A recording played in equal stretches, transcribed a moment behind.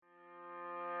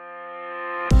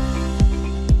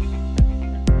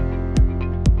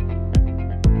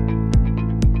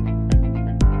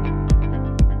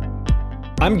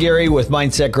I'm Gary with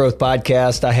Mindset Growth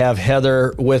Podcast. I have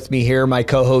Heather with me here, my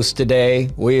co-host today.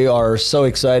 We are so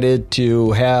excited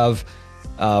to have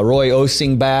Roy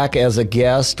Osing back as a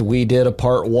guest. We did a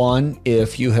part one.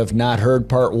 If you have not heard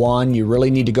part one, you really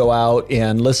need to go out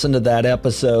and listen to that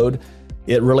episode.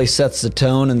 It really sets the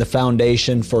tone and the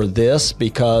foundation for this,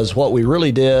 because what we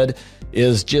really did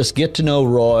is just get to know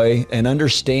Roy and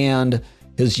understand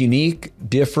his unique,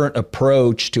 different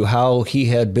approach to how he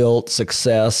had built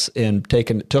success and took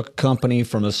a company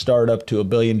from a startup to $1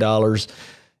 billion,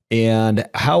 and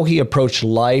how he approached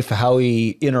life, how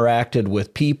he interacted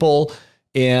with people.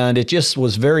 And it just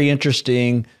was very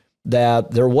interesting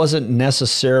that there wasn't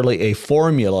necessarily a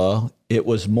formula. It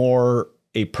was more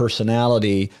a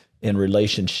personality and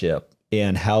relationship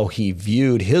and how he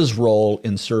viewed his role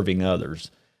in serving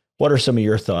others. What are some of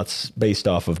your thoughts based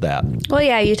off of that? Well,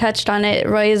 yeah, you touched on it.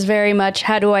 Roy is very much,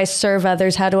 how do I serve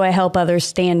others? How do I help others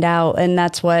stand out? And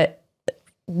that's what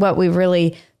we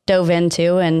really dove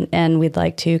into, and we'd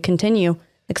like to continue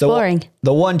exploring.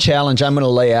 The one challenge I'm going to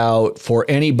lay out for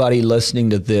anybody listening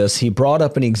to this, he brought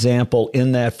up an example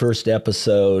in that first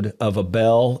episode of a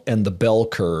bell and the bell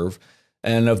curve,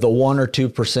 and of the 1 or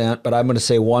 2%, but I'm going to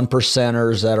say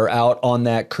 1%ers that are out on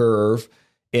that curve,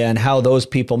 and how those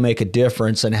people make a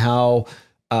difference, and how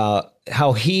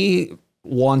he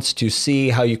wants to see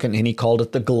how you can, and he called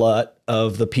it the glut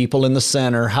of the people in the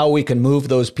center, how we can move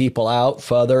those people out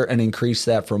further and increase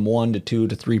that from 1 to 2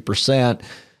 to 3%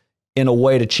 in a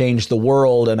way to change the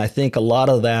world. And I think a lot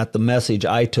of that, the message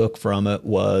I took from it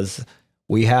was,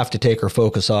 we have to take our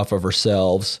focus off of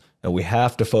ourselves, and we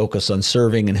have to focus on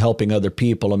serving and helping other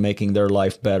people and making their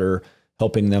life better,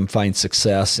 helping them find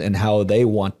success and how they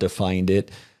want to find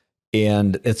it.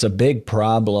 And it's a big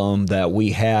problem that we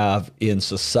have in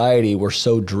society. We're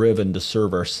so driven to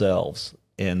serve ourselves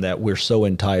and that we're so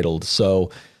entitled. So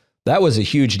that was a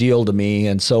huge deal to me.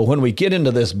 And so when we get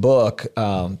into this book,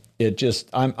 I'm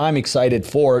excited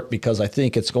for it, because I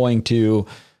think it's going to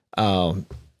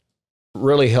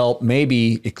really help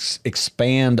maybe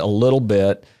expand a little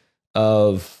bit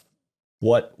of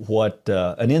what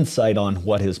an insight on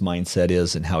what his mindset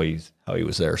is and how he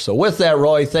was there. So with that,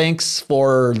 Roy, thanks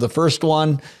for the first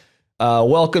one.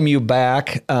 Welcome you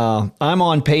back. I'm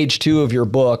on page 2 of your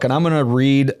book, and I'm going to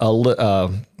read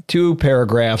 2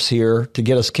 paragraphs here to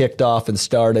get us kicked off and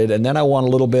started. And then I want a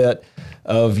little bit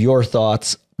of your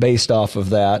thoughts based off of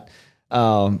that.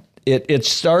 It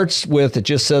starts with, it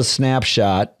just says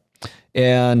snapshot.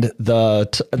 And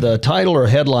the title or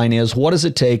headline is, what does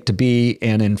it take to be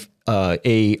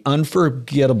a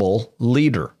unforgettable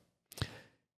leader?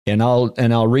 And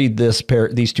I'll read these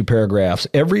 2 paragraphs.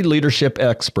 Every leadership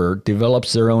expert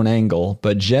develops their own angle,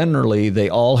 but generally they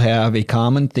all have a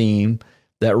common theme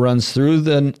that runs through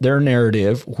their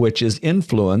narrative, which is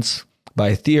influenced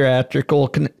by theoretical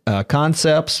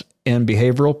concepts and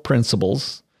behavioral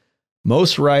principles.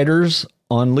 Most writers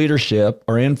on leadership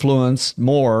are influenced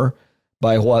more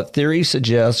by what theory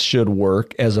suggests should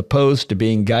work, as opposed to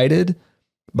being guided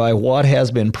by what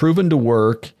has been proven to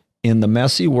work in the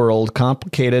messy world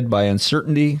complicated by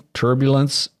uncertainty,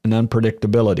 turbulence, and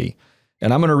unpredictability.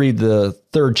 And I'm going to read the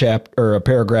third chapter or a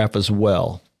paragraph as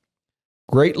well.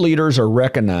 Great leaders are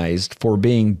recognized for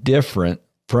being different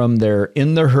from their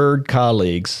in-the-herd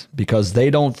colleagues because they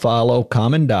don't follow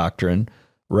common doctrine.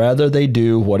 Rather, they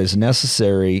do what is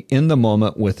necessary in the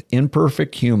moment with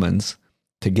imperfect humans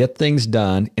to get things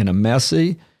done in a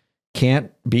messy,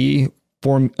 can't be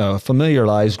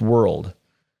familiarized world.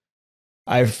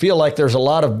 I feel like there's a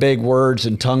lot of big words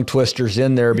and tongue twisters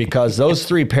in there, because those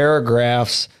 3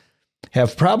 paragraphs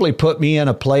have probably put me in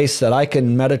a place that I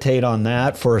can meditate on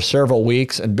that for several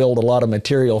weeks and build a lot of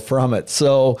material from it.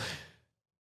 So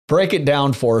break it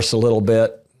down for us a little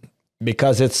bit,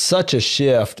 because it's such a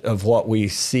shift of what we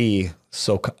see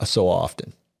so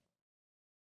often.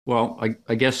 Well,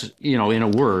 I guess, in a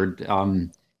word,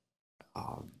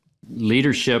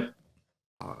 leadership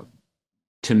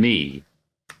to me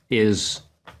is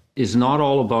not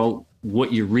all about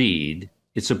what you read.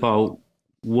 It's about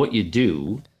what you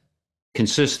do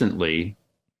consistently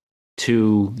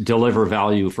to deliver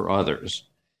value for others.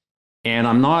 And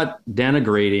I'm not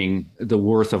denigrating the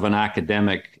worth of an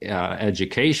academic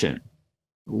education.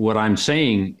 What I'm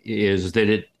saying is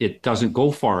that it doesn't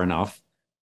go far enough.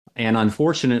 And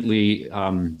unfortunately,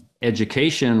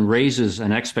 education raises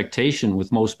an expectation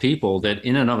with most people that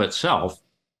in and of itself,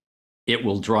 it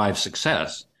will drive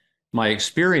success. My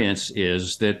experience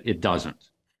is that it doesn't,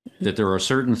 that there are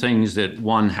certain things that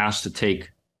one has to take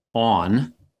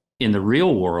on in the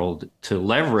real world to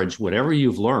leverage whatever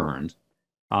you've learned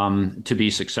to be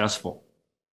successful.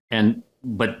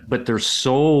 But there's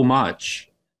so much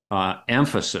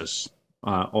emphasis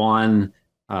on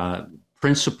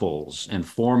principles and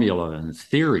formula and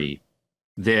theory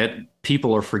that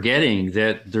people are forgetting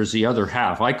that there's the other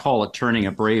half. I call it turning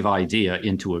a brave idea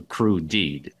into a crude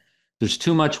deed. There's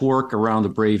too much work around the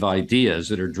brave ideas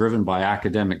that are driven by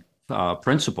academic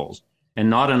principles and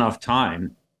not enough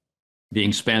time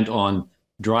being spent on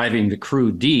driving the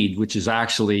crude deed, which is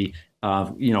actually,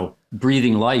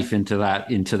 breathing life into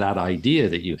that idea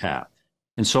that you have.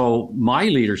 And so my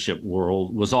leadership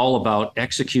world was all about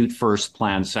execute first,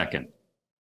 plan second.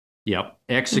 Yep,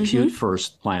 execute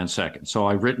first, plan second. So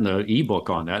I've written an ebook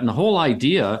on that. And the whole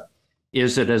idea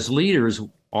is that as leaders,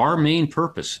 our main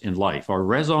purpose in life, our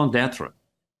raison d'etre,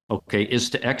 okay, is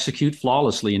to execute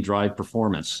flawlessly and drive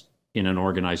performance in an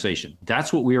organization.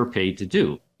 That's what we are paid to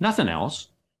do, nothing else.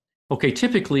 Okay,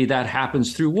 typically that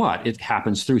happens through what? It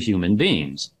happens through human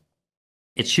beings.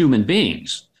 It's human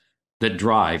beings that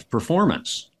drive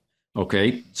performance.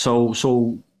 Okay,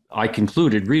 so I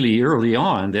concluded really early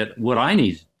on that what I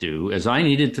needed to do is I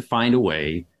needed to find a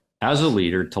way as a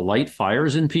leader to light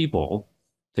fires in people,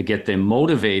 to get them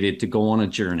motivated to go on a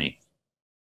journey.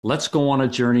 Let's go on a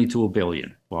journey to 1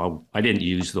 billion. Well, I didn't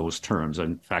use those terms.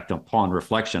 In fact, upon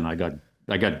reflection, I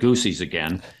got goosies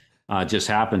again. Just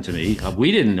happened to me.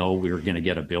 We didn't know we were going to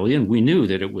get 1 billion. We knew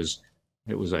that it was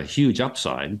a huge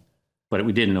upside, but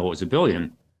we didn't know it was 1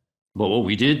 billion. But what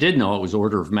we did know, it was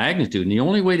order of magnitude. And the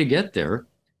only way to get there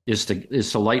is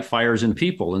to light fires in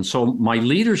people. And so my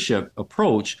leadership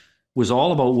approach was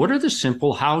all about what are the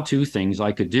simple how-to things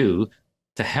I could do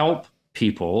to help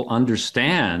people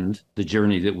understand the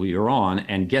journey that we are on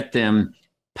and get them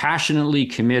passionately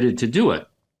committed to do it.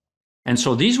 And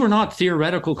so these were not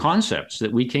theoretical concepts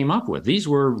that we came up with. These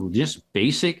were just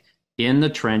basic in the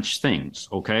trench things,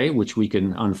 okay, which we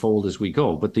can unfold as we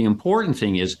go. But the important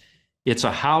thing is it's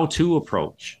a how-to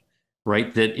approach,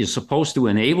 right, that is supposed to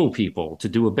enable people to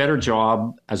do a better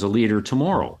job as a leader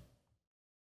tomorrow,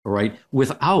 all right,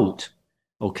 without,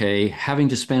 okay, having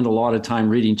to spend a lot of time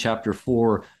reading chapter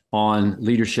 4 on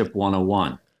Leadership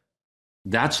 101.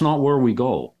 That's not where we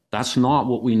go. That's not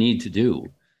what we need to do.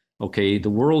 Okay, the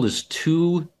world is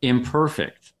too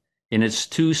imperfect and it's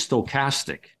too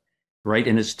stochastic, right?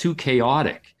 And it's too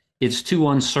chaotic. It's too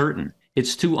uncertain.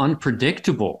 It's too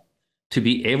unpredictable to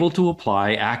be able to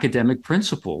apply academic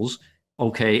principles,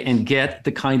 okay, and get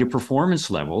the kind of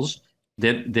performance levels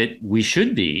that we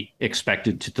should be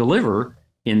expected to deliver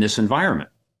in this environment.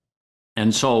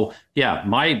 And so, yeah,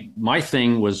 my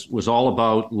thing was all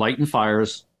about lighting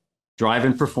fires,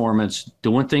 driving performance,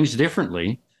 doing things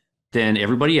differently than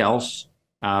everybody else,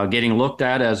 getting looked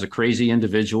at as a crazy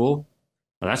individual.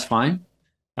 Well, that's fine.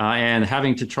 And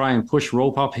having to try and push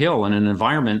rope uphill in an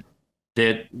environment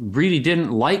that really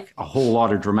didn't like a whole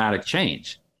lot of dramatic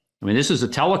change. I mean, this is a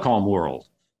telecom world,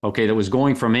 okay, that was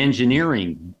going from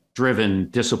engineering-driven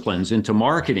disciplines into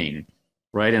marketing,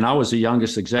 right? And I was the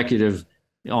youngest executive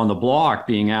on the block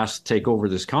being asked to take over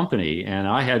this company. And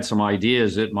I had some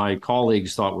ideas that my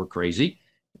colleagues thought were crazy.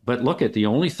 But look at the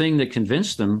only thing that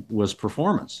convinced them was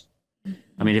performance.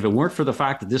 I mean, if it weren't for the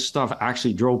fact that this stuff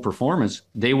actually drove performance,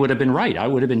 they would have been right. I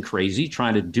would have been crazy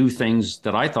trying to do things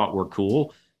that I thought were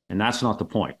cool. And that's not the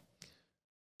point.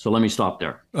 So let me stop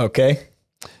there. Okay.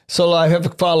 So I have a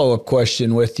follow-up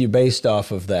question with you based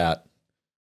off of that.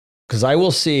 Because I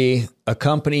will see a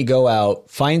company go out,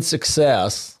 find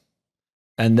success,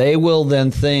 and they will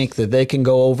then think that they can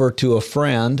go over to a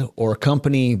friend or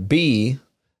company B,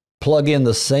 plug in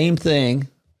the same thing,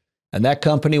 and that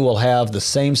company will have the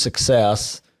same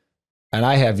success. And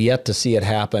I have yet to see it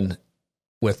happen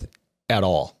with at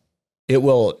all.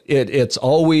 It's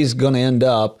always going to end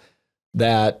up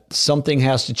that something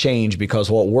has to change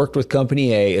because what worked with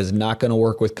company A is not going to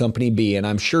work with company B. And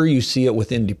I'm sure you see it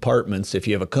within departments. If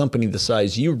you have a company the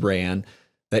size you ran,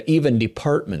 that even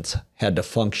departments had to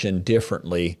function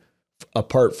differently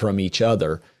apart from each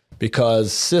other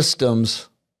because systems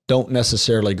don't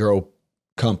necessarily grow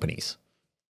companies.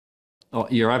 Oh,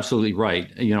 you're absolutely right.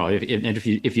 You know, if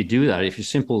you do that, if you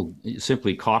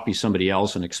simply copy somebody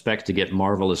else and expect to get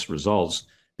marvelous results,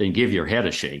 then give your head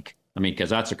a shake. I mean, because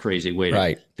that's a crazy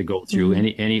way to go through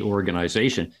any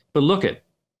organization. But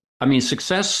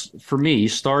success for me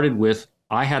started with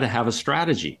I had to have a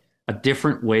strategy, a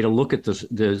different way to look at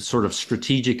the sort of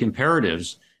strategic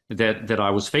imperatives that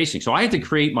I was facing. So I had to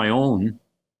create my own,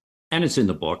 and it's in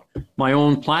the book, my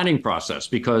own planning process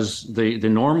because the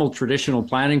normal traditional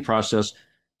planning process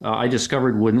I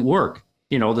discovered wouldn't work.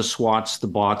 You know, the SWOTs, the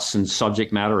bots, and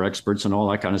subject matter experts and all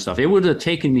that kind of stuff. It would have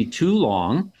taken me too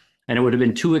long and it would have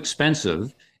been too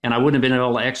expensive and I wouldn't have been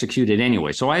able to execute it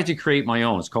anyway. So I had to create my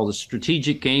own. It's called a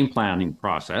strategic game planning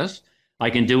process. I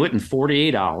can do it in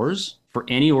 48 hours for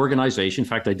any organization. In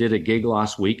fact, I did a gig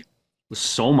last week. It was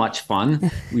so much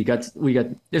fun. We got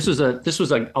this was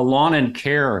a lawn and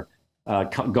care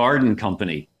garden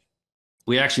company.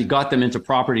 We actually got them into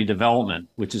property development,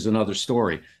 which is another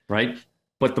story, right?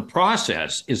 But the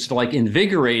process is like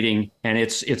invigorating, and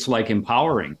it's like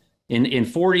empowering. In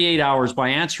 48 hours, by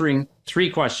answering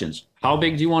 3 questions: how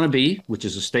big do you want to be, which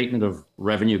is a statement of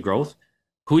revenue growth?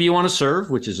 Who do you want to serve,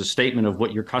 which is a statement of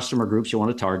what your customer groups you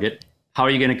want to target? How are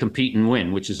you going to compete and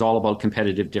win, which is all about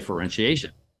competitive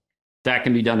differentiation. That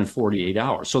can be done in 48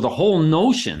 hours. So the whole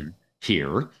notion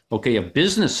here, okay, of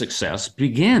business success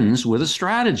begins with a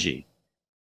strategy.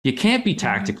 You can't be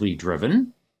tactically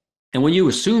driven. And when you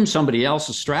assume somebody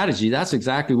else's strategy, that's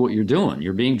exactly what you're doing.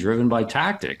 You're being driven by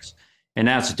tactics, and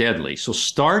that's deadly. So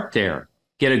start there.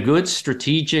 Get a good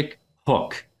strategic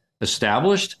hook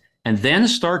established, and then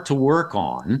start to work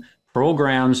on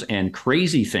programs and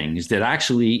crazy things that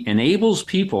actually enables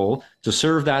people to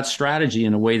serve that strategy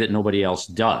in a way that nobody else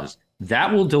does.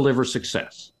 That will deliver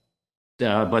success.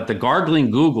 But the gargling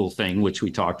Google thing, which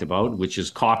we talked about, which is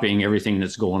copying everything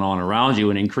that's going on around you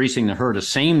and increasing the herd of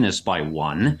sameness by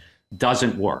 1,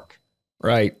 doesn't work.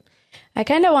 Right. I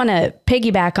kind of want to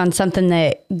piggyback on something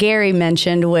that Gary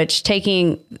mentioned, which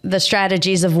taking the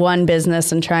strategies of one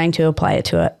business and trying to apply it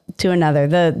to another,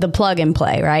 the plug and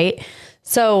play, right?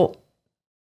 So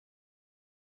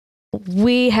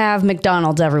we have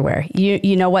McDonald's everywhere.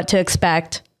 You know what to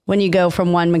expect when you go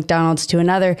from one McDonald's to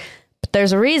another. But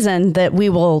there's a reason that we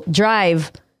will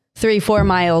drive 3-4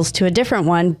 miles to a different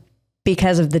one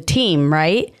because of the team,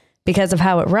 right? Because of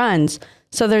how it runs.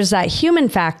 So there's that human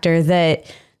factor that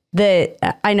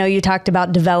I know you talked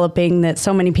about developing that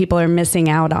so many people are missing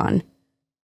out on.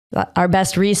 Our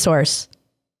best resource,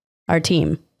 our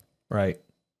team. Right.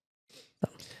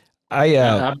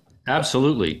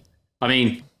 Absolutely. I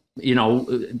mean, you know,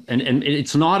 and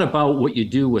it's not about what you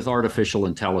do with artificial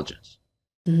intelligence,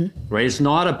 right? It's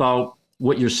not about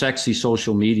what your sexy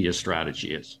social media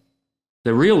strategy is.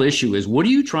 The real issue is, what are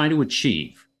you trying to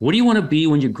achieve? What do you want to be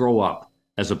when you grow up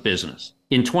as a business?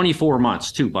 In 24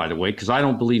 months, too, by the way, because I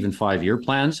don't believe in 5-year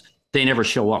plans. They never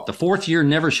show up. The 4th year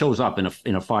never shows up in a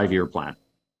 5-year plan,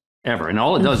 ever. And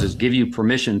all it does is give you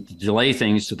permission to delay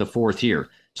things to the 4th year.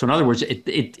 So in other words,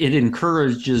 it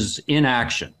encourages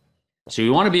inaction. So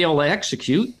you want to be able to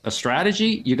execute a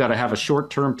strategy, you got to have a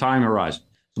short-term time horizon.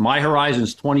 So my horizon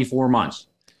is 24 months,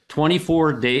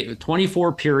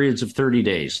 24 periods of 30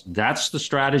 days. That's the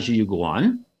strategy you go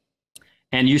on,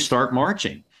 and you start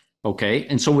marching. Okay.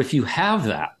 And so if you have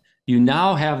that, you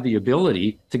now have the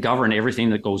ability to govern everything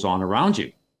that goes on around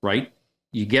you, right?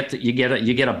 You get a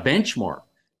benchmark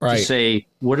to say,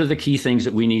 what are the key things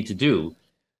that we need to do?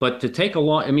 But to take the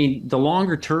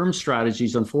longer term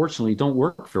strategies, unfortunately, don't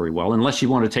work very well unless you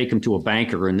want to take them to a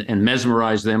banker and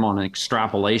mesmerize them on an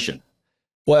extrapolation.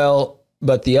 Well,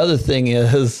 but the other thing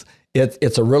is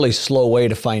it's a really slow way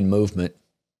to find movement.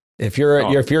 If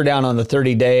you're down on the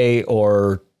 30-day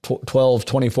or 12,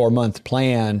 24-month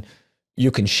plan,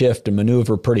 you can shift and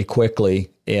maneuver pretty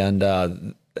quickly.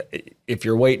 And if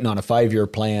you're waiting on a 5-year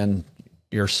plan,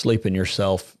 you're sleeping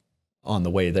yourself on the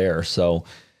way there. So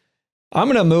I'm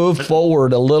going to move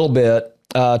forward a little bit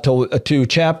to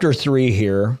chapter 3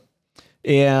 here.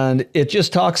 And it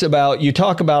just talks about,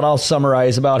 I'll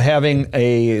summarize, about having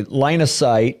a line of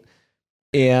sight,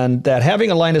 and that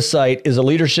having a line of sight is a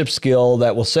leadership skill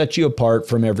that will set you apart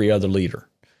from every other leader.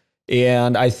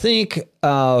 And I think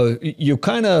you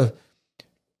kind of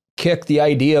kicked the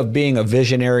idea of being a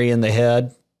visionary in the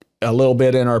head a little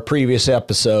bit in our previous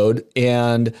episode.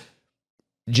 And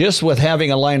just with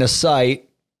having a line of sight,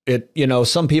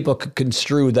 some people could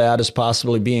construe that as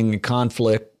possibly being a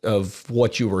conflict of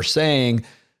what you were saying.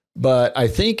 But I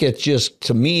think it just,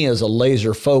 to me, is a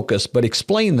laser focus. But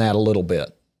explain that a little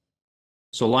bit.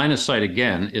 So line of sight,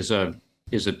 again, is a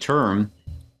term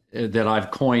that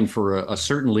I've coined for a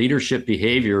certain leadership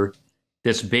behavior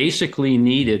that's basically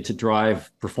needed to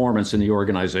drive performance in the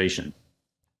organization.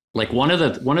 Like one of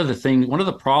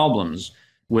the problems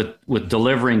with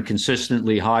delivering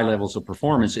consistently high levels of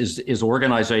performance is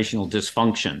organizational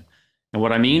dysfunction. And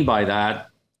what I mean by that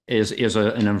is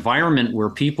an environment where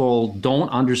people don't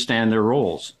understand their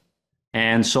roles.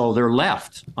 And so they're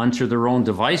left unto their own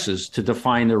devices to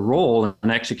define their role in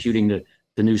executing the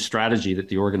new strategy that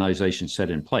the organization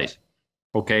set in place.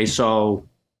 Okay, so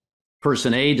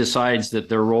person A decides that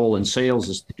their role in sales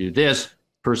is to do this.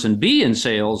 Person B in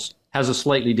sales has a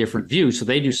slightly different view, so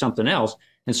they do something else.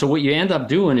 And so what you end up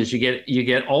doing is you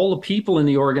get all the people in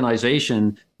the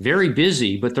organization very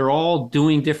busy, but they're all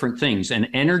doing different things, and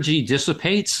energy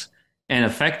dissipates, and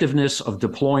effectiveness of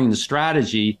deploying the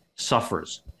strategy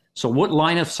suffers. So what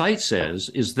line of sight says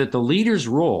is that the leader's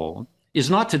role is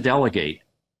not to delegate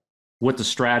what the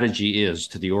strategy is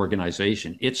to the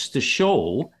organization. It's to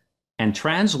show and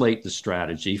translate the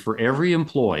strategy for every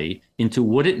employee into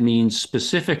what it means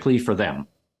specifically for them.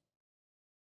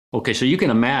 Okay, so you can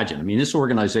imagine, I mean, this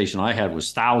organization I had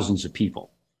was thousands of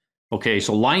people. Okay,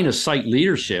 so line of sight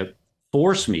leadership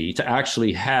forced me to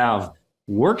actually have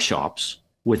workshops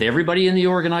with everybody in the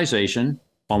organization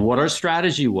on what our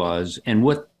strategy was and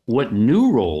what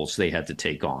new roles they had to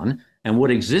take on and what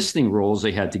existing roles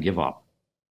they had to give up.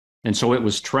 And so it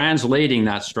was translating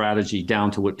that strategy down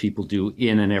to what people do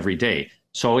in and every day.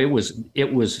 So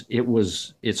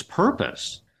its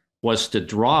purpose was to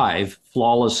drive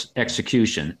flawless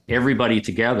execution, everybody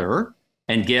together,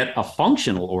 and get a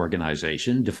functional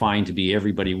organization defined to be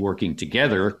everybody working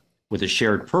together with a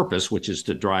shared purpose, which is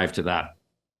to drive to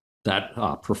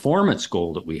that performance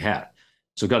goal that we had.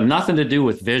 So it's got nothing to do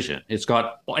with vision. It's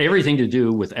got everything to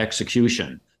do with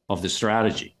execution of the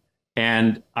strategy.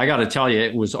 And I got to tell you,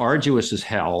 it was arduous as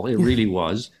hell. It really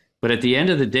was. But at the end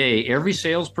of the day, every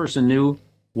salesperson knew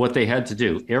what they had to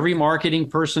do. Every marketing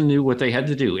person knew what they had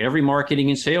to do. Every marketing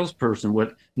and salesperson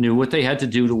knew what they had to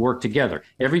do to work together.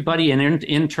 Everybody in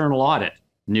internal audit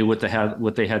knew what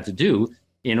they had to do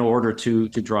in order to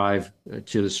drive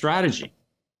to the strategy.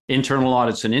 Internal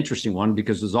audit's an interesting one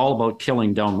because it's all about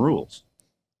killing dumb rules.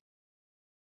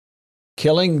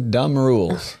 Killing dumb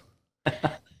rules.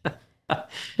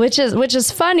 Which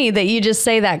is funny that you just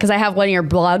say that, because I have one of your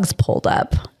blogs pulled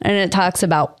up and it talks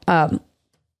about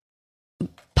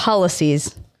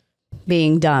policies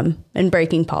being dumb and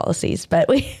breaking policies. But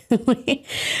we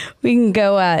can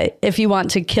go if you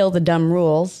want to kill the dumb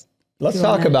rules. Let's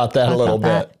talk about that a little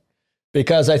bit,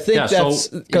 because I think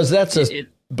that's a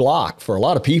block for a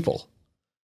lot of people.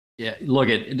 Yeah, look,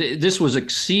 this was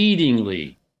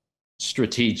exceedingly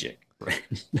strategic. Right?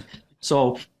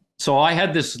 So I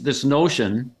had this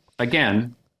notion,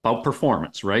 again, about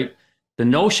performance, right? The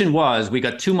notion was we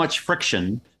got too much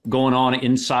friction going on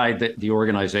inside the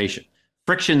organization,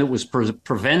 friction that was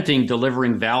preventing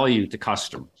delivering value to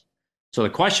customers. So the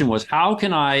question was, how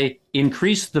can I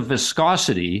increase the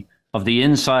viscosity of the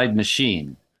inside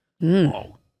machine?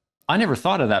 Oh, I never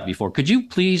thought of that before. Could you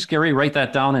please, Gary, write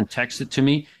that down and text it to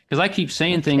me? Because I keep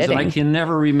saying things that I can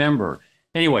never remember.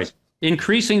 Anyways,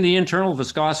 increasing the internal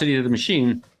viscosity of the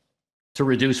machine to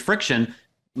reduce friction.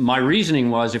 My reasoning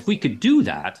was, if we could do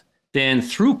that, then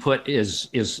throughput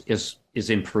is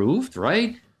improved,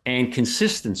 right? And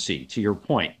consistency, to your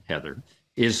point, Heather,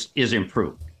 is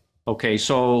improved. Okay,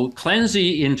 so cleanse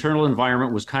the internal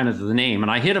environment was kind of the name.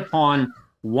 And I hit upon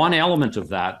one element of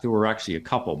that. There were actually a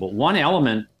couple, but one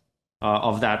element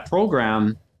of that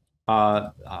program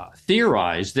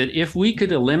theorized that if we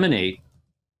could eliminate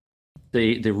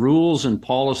the rules and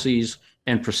policies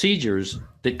and procedures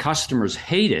that customers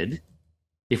hated,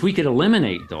 if we could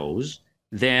eliminate those,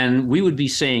 then we would be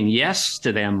saying yes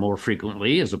to them more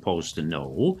frequently as opposed to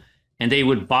no, and they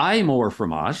would buy more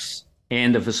from us,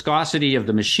 and the viscosity of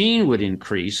the machine would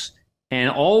increase,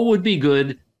 and all would be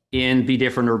good in Be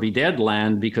Different or Be Dead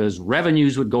land, because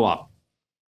revenues would go up.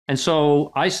 And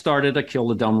so I started a Kill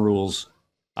the Dumb Rules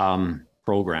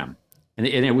program. And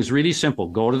it was really simple.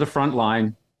 Go to the front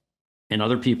line and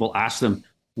other people, ask them,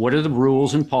 what are the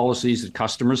rules and policies that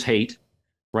customers hate,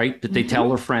 right? That they tell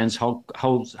their friends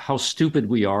how stupid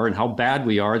we are and how bad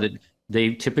we are, that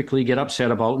they typically get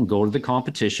upset about and go to the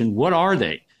competition. What are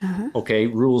they? Okay,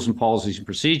 rules and policies and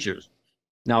procedures.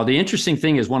 Now, the interesting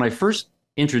thing is, when I first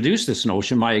introduced this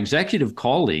notion, my executive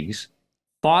colleagues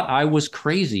thought I was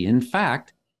crazy. In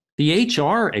fact, the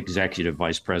HR executive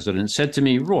vice president said to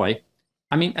me, Roy,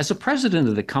 I mean, as a president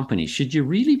of the company, should you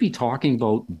really be talking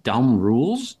about dumb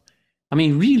rules? I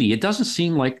mean, really, it doesn't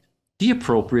seem like the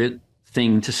appropriate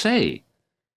thing to say.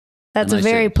 That's a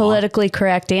very politically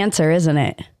correct answer, isn't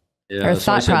it? Yeah, or so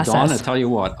thought I said, process. Don, I tell you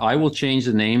what, I will change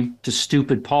the name to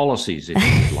Stupid Policies if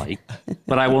you would like,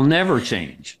 but I will never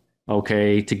change,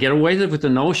 okay, to get away with the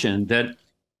notion that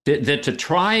to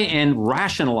try and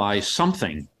rationalize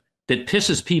something that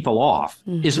pisses people off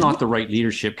is not the right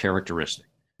leadership characteristic.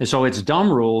 And so it's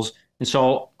dumb rules. And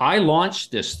so I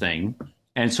launched this thing.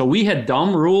 And so we had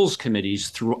dumb rules committees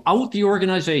throughout the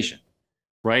organization,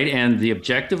 right? And the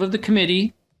objective of the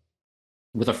committee,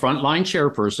 with a frontline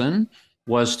chairperson,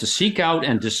 was to seek out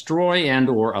and destroy and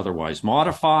or otherwise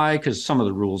modify, because some of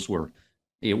the rules were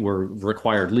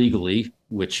required legally,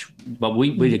 but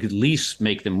we could at least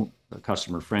make them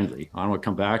customer friendly. I want to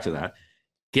come back to that.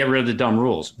 Get rid of the dumb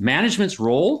rules. Management's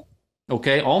role,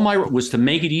 okay, was to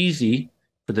make it easy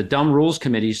for the dumb rules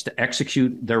committees to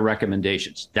execute their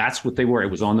recommendations. That's what they were.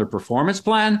 It was on their performance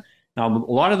plan, Now,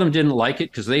 a lot of them didn't like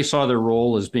it because they saw their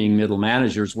role as being middle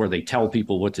managers where they tell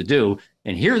people what to do.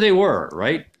 And here they were,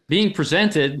 right? Being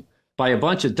presented by a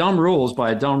bunch of dumb rules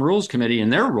by a dumb rules committee,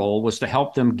 and their role was to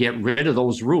help them get rid of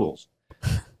those rules.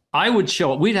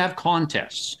 We'd have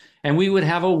contests and we would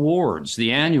have awards,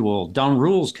 the annual Dumb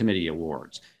Rules Committee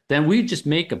Awards. Then we'd just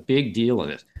make a big deal of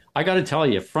it. I got to tell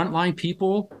you, frontline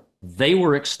people, they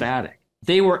were ecstatic.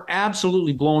 They were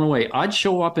absolutely blown away. I'd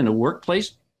show up in a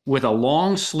workplace with a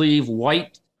long sleeve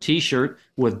white t-shirt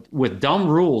with dumb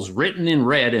rules written in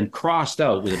red and crossed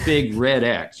out with a big red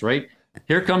X, right?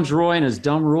 Here comes Roy and his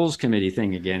dumb rules committee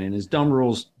thing again in his dumb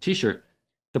rules t-shirt.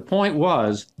 The point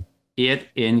was it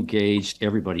engaged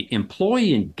everybody.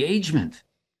 Employee engagement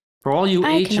for all you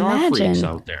HR freaks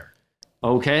out there.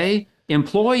 Okay?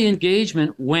 Employee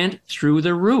engagement went through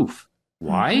the roof.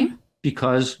 Why? Mm-hmm.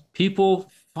 Because people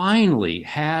finally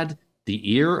had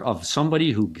the ear of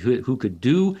somebody who could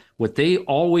do what they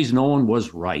always known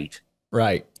was right.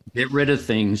 Right. Get rid of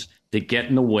things that get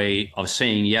in the way of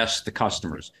saying yes to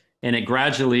customers. And it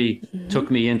gradually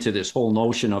took me into this whole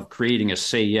notion of creating a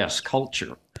say yes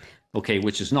culture, okay,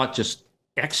 which is not just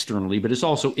externally, but it's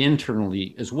also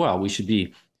internally as well. We should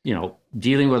be,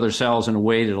 dealing with ourselves in a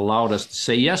way that allowed us to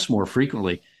say yes more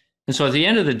frequently. And so at the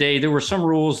end of the day, there were some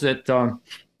rules that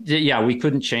we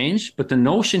couldn't change. But the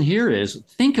notion here is,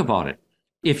 think about it.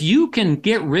 If you can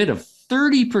get rid of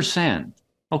 30%,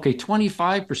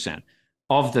 25%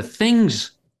 of the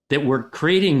things that were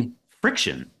creating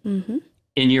friction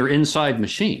in your inside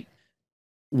machine,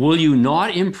 will you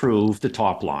not improve the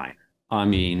top line? I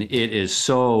mean, it is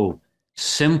so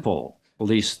simple, at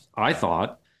least I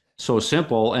thought, so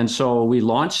simple. And so we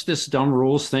launched this dumb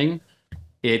rules thing.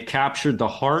 It captured the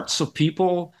hearts of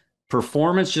people.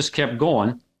 Performance just kept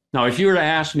going. Now, if you were to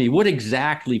ask me what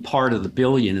exactly part of the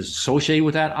billion is associated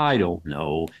with that, I don't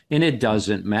know. And it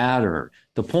doesn't matter.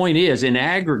 The point is, in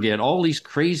aggregate, all these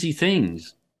crazy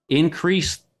things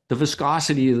increased the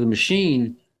viscosity of the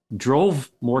machine,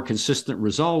 drove more consistent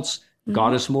results,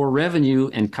 got us more revenue,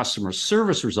 and customer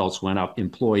service results went up.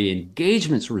 Employee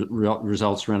engagement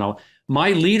results went up.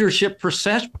 My leadership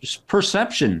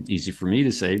perception, easy for me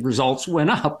to say, results went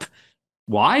up.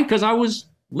 Why? Because I was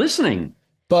listening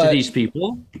to these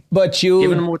people, giving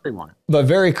them what they want. But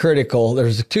very critical.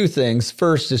 There's two things.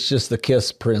 First, it's just the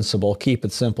KISS principle. Keep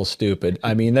it simple, stupid.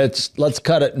 I mean, let's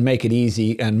cut it and make it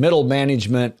easy. And middle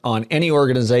management on any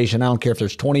organization, I don't care if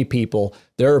there's 20 people,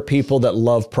 there are people that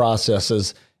love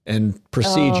processes and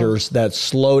procedures that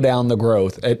slow down the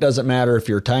growth. It doesn't matter if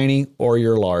you're tiny or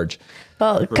you're large.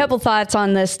 Well, a couple thoughts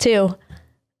on this too.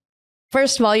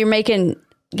 First of all, you're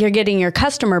getting your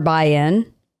customer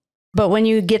buy-in, but when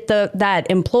you get that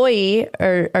employee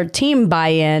or team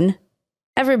buy-in,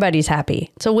 everybody's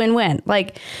happy. It's a win-win.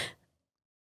 Like,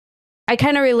 I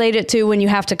kind of relate it to when you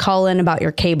have to call in about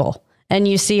your cable and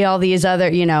you see all these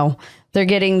other, they're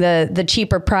getting the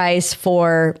cheaper price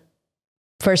for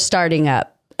starting up.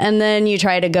 And then you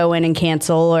try to go in and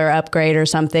cancel or upgrade or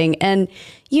something. And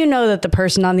you know that the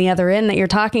person on the other end that you're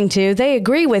talking to, they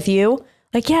agree with you.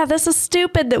 Like, yeah, this is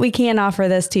stupid that we can't offer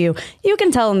this to you. You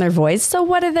can tell in their voice. So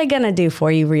what are they going to do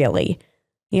for you, really?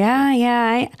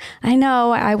 Yeah, I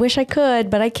know. I wish I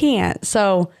could, but I can't.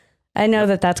 So I know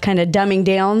that that's kind of dumbing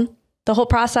down the whole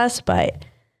process, but...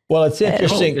 Well, it's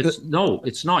interesting. No,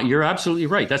 it's not. You're absolutely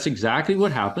right. That's exactly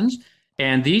what happens.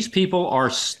 And these people are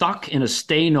stuck in a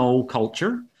stay-no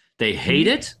culture. They hate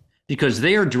it because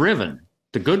they are driven,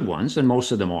 the good ones, and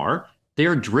most of them are, they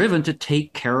are driven to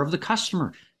take care of the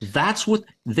customer. That's what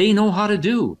they know how to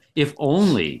do. If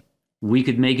only we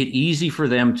could make it easy for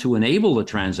them to enable the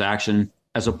transaction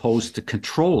as opposed to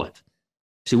control it.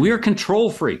 See, we are control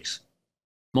freaks.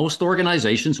 Most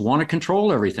organizations want to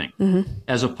control everything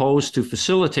as opposed to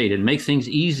facilitate and make things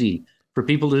easy for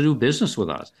people to do business with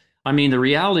us. I mean, the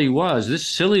reality was this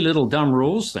silly little dumb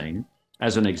rules thing,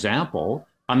 as an example,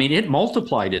 I mean, it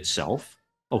multiplied itself.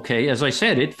 Okay, as I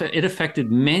said, it affected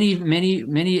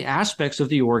many aspects of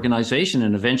the organization,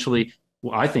 and eventually,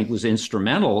 I think, was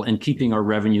instrumental in keeping our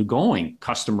revenue going.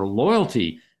 Customer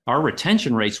loyalty, our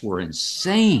retention rates were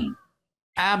insane,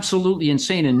 absolutely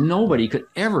insane, and nobody could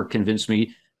ever convince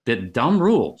me that dumb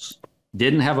rules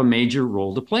didn't have a major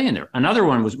role to play in there. Another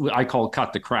one was I call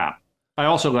cut the crap. I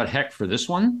also got heck for this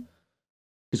one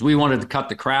because we wanted to cut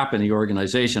the crap in the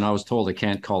organization. I was told I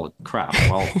can't call it crap.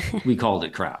 Well, we called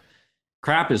it crap.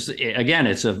 Crap is, again,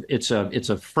 it's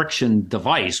a friction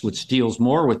device which deals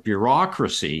more with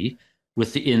bureaucracy,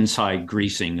 with the inside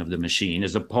greasing of the machine,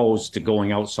 as opposed to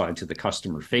going outside to the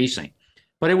customer facing.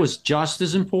 But it was just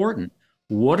as important.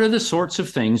 What are the sorts of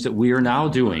things that we are now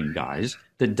doing, guys,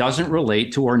 that doesn't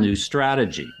relate to our new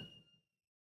strategy?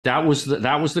 That was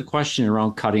the question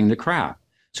around cutting the crap.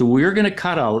 So we're going to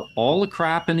cut out all the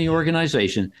crap in the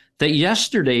organization that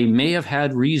yesterday may have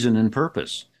had reason and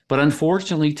purpose, but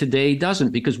unfortunately today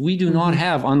doesn't, because we do not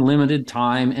have unlimited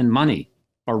time and money.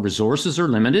 Our resources are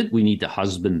limited. We need to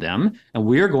husband them, and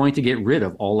we are going to get rid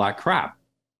of all that crap.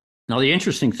 Now, the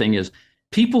interesting thing is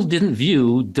people didn't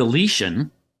view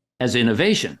deletion as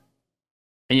innovation.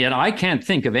 And yet I can't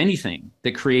think of anything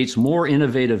that creates more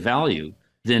innovative value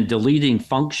than deleting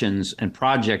functions and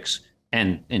projects,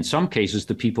 and in some cases,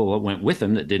 the people that went with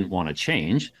them that didn't want to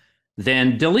change,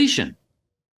 than deletion,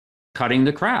 cutting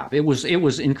the crap. It was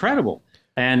incredible.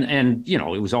 And you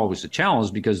know, it was always a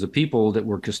challenge, because the people that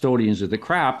were custodians of the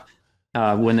crap,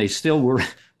 when they still were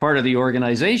part of the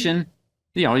organization,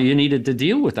 you know, you needed to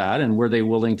deal with that, and were they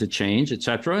willing to change, et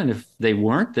cetera. And if they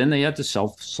weren't, then they had to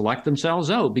self-select themselves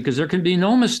out, because there can be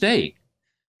no mistake.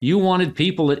 You wanted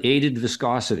people that aided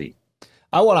viscosity.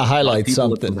 I want to highlight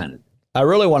something. I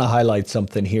really want to highlight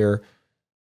something here.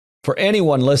 For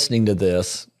anyone listening to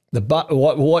this,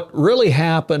 what really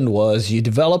happened was you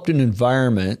developed an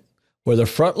environment where the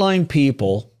frontline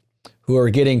people who are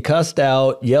getting cussed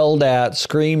out, yelled at,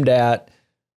 screamed at,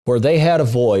 where they had a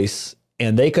voice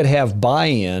and they could have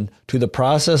buy-in to the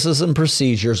processes and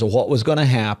procedures of what was going to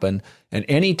happen. And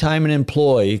anytime an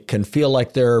employee can feel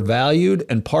like they're valued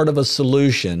and part of a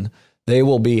solution, they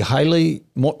will be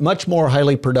much more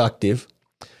highly productive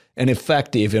and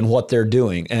effective in what they're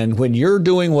doing. And when you're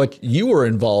doing what you were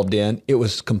involved in, it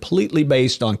was completely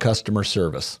based on customer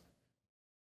service.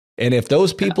 And if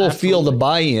those people feel the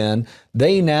buy-in,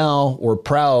 they now were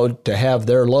proud to have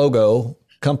their logo,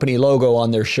 company logo,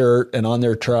 on their shirt and on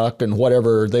their truck and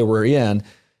whatever they were in.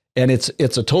 And it's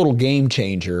a total game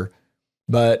changer.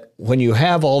 But when you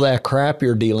have all that crap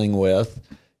you're dealing with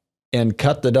and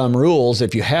cut the dumb rules,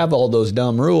 if you have all those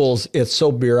dumb rules, it's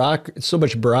so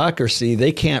much bureaucracy,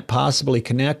 they can't possibly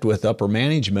connect with upper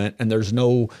management. And there's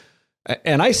no,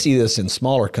 and I see this in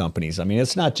smaller companies. I mean,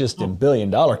 it's not just in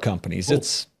billion-dollar companies.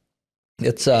 It's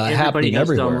happening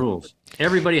everywhere. Dumb rules.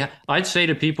 Everybody, I'd say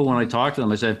to people when I talk to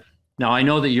them, I said, now I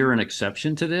know that you're an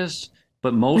exception to this,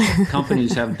 but most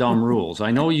companies have dumb rules.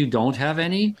 I know you don't have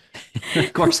any.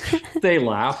 Of course, they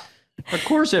laugh. Of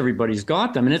course, everybody's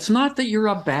got them. And it's not that you're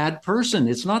a bad person.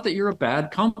 It's not that you're a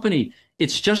bad company.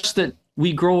 It's just that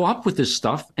we grow up with this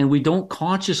stuff and we don't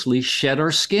consciously shed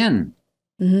our skin.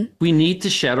 Mm-hmm. We need to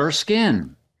shed our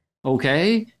skin.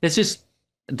 Okay? That's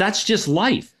just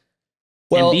life.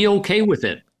 Well, and be okay with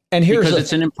it. And because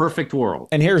it's an imperfect world.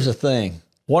 And here's the thing.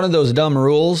 One of those dumb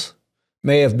rules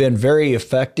may have been very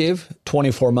effective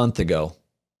 24 months ago,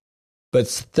 but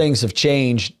things have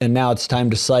changed and now it's time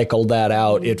to cycle that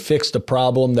out. It fixed a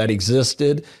problem that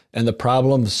existed and the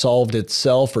problem solved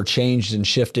itself or changed and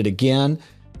shifted again.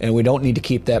 And we don't need to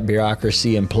keep that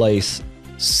bureaucracy in place.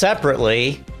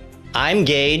 Separately, I'm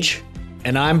Gage.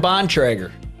 And I'm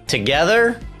Bontrager.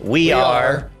 Together, we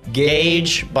are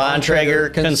Gage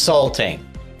Bontrager Consulting.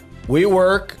 We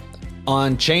work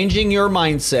on changing your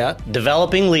mindset,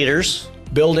 developing leaders,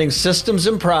 building systems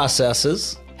and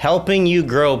processes, helping you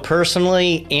grow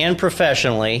personally and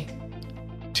professionally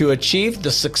to achieve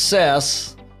the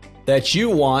success that you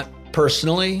want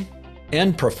personally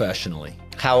and professionally.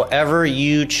 However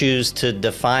you choose to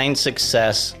define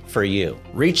success for you.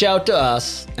 Reach out to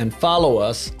us and follow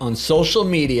us on social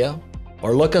media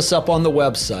or look us up on the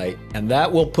website, and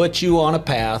that will put you on a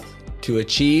path to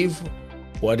achieve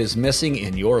what is missing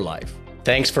in your life.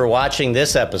 Thanks for watching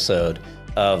this episode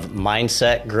of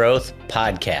Mindset Growth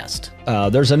Podcast.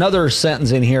 There's another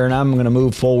sentence in here, and I'm going to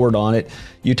move forward on it.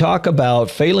 You talk about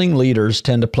failing leaders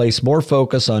tend to place more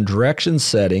focus on direction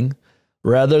setting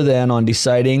rather than on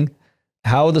deciding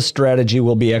how the strategy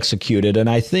will be executed. And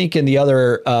I think in the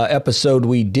other episode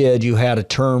we did, you had a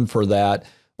term for that,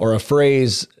 or a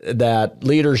phrase that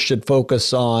leaders should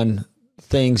focus on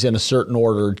things in a certain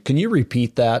order. Can you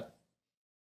repeat that?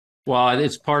 Well,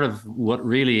 it's part of what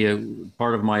really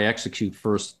part of my execute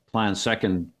first, plan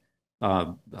second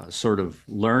sort of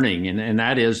learning. And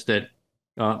that is that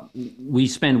we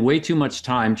spend way too much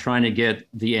time trying to get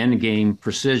the end game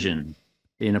precision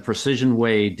in a precision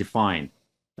way defined,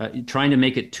 trying to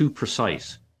make it too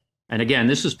precise. And again,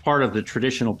 this is part of the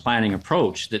traditional planning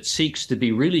approach that seeks to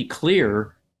be really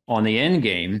clear on the end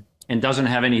game and doesn't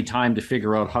have any time to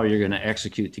figure out how you're going to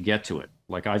execute to get to it.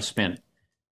 Like I've spent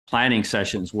planning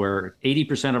sessions where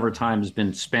 80% of our time has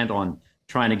been spent on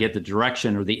trying to get the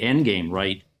direction or the end game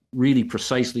right, really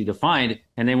precisely defined,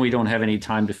 and then we don't have any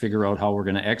time to figure out how we're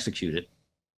going to execute it.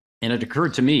 And it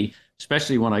occurred to me,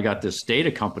 especially when I got this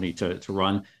data company to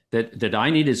run, that I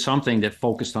needed something that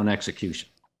focused on execution.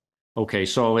 Okay,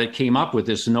 so it came up with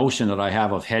this notion that I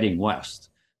have of heading west.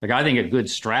 Like, I think a good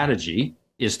strategy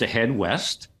is to head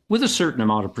west with a certain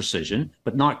amount of precision,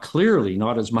 but not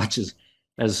as much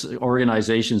as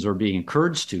organizations are being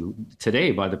encouraged to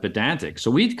today by the pedantic.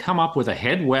 So we'd come up with a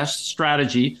head west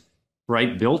strategy,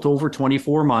 right, built over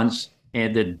 24 months,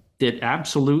 and that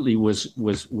absolutely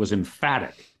was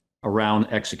emphatic around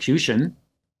execution.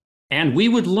 And we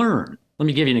would learn. Let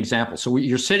me give you an example. So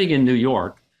you're sitting in New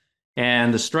York,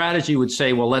 and the strategy would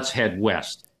say, well, let's head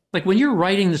west. Like, when you're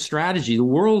writing the strategy, the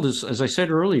world is, as I said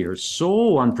earlier,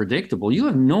 so unpredictable. You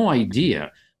have no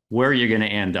idea where you're going to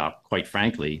end up, quite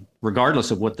frankly, regardless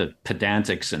of what the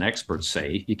pedantics and experts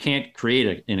say. You can't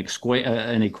create an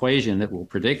equation that will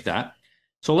predict that.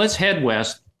 So let's head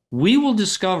west. We will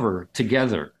discover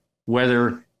together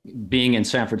whether being in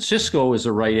San Francisco is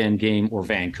the right end game or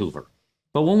Vancouver.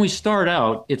 But when we start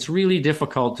out, it's really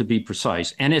difficult to be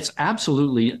precise, and it's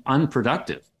absolutely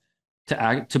unproductive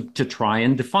to try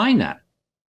and define that.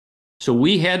 So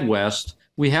we head west,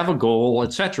 we have a goal,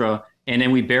 etc., and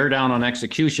then we bear down on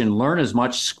execution, learn as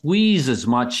much, squeeze as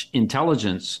much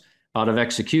intelligence out of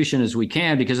execution as we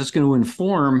can, because it's going to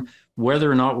inform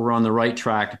whether or not we're on the right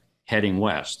track heading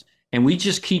west. And we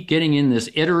just keep getting in this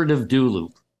iterative do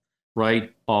loop,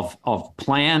 right, of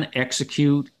plan,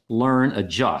 execute, learn,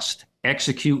 adjust.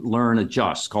 Execute, learn,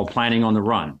 adjust, called planning on the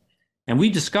run. And we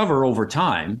discover over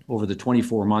time, over the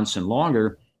 24 months and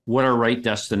longer, what our right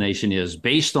destination is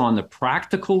based on the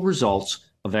practical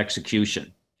results of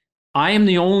execution. I am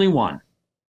the only one.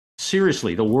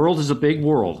 Seriously, the world is a big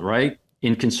world, right?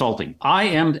 In consulting. I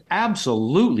am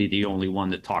absolutely the only one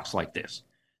that talks like this.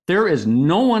 There is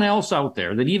no one else out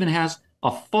there that even has a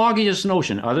foggiest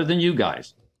notion other than you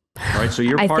guys. All right, so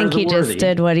you're part of the worthy. I think he just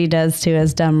did what he does to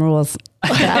his dumb rules.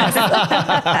 No,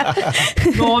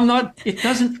 I'm not. It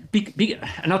doesn't be,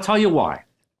 and I'll tell you why.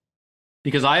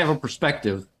 Because I have a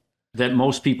perspective that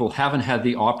most people haven't had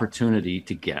the opportunity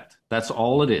to get. That's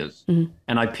all it is. Mm-hmm.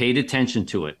 And I paid attention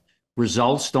to it.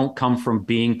 Results don't come from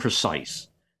being precise.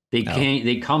 They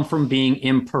come from being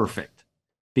imperfect,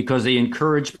 because they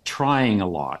encourage trying a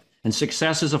lot. And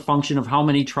success is a function of how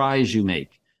many tries you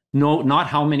make. No, not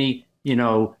how many,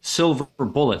 silver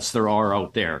bullets there are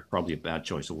out there. Probably a bad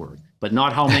choice of word, but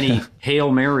not how many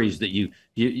Hail Marys that you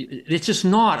it's just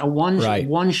not a one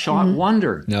shot mm-hmm.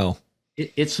 wonder. No,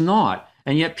 it's not.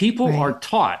 And yet people are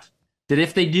taught that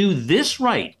if they do this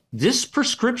right, this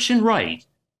prescription right,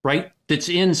 that's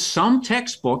in some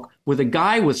textbook with a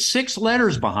guy with 6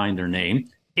 letters behind their name,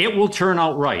 it will turn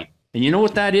out right. And you know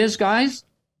what that is, guys?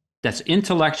 That's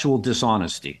intellectual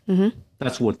dishonesty. Mm-hmm.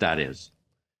 That's what that is.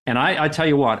 And I tell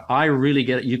you what, I really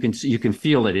get it. You can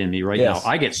feel it in me right now.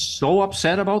 I get so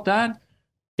upset about that.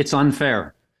 It's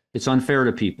unfair. It's unfair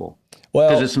to people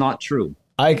because it's not true.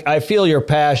 I feel your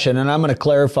passion, and I'm going to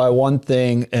clarify one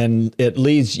thing, and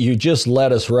you just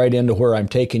led us right into where I'm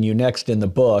taking you next in the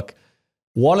book.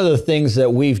 One of the things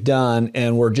that we've done,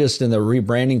 and we're just in the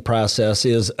rebranding process,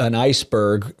 is an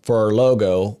iceberg for our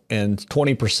logo, and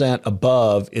 20%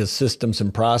 above is systems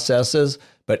and processes,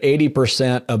 but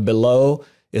 80% of below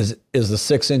is the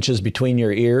 6 inches between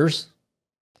your ears.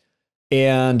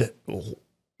 And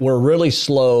we're really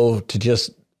slow to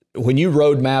just, when you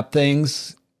roadmap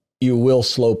things, you will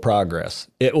slow progress.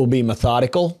 It will be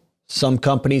methodical. Some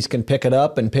companies can pick it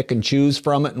up and pick and choose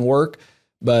from it and work,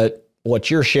 but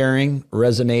what you're sharing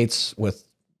resonates with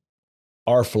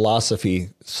our philosophy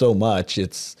so much.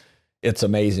 It's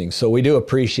amazing. So we do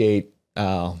appreciate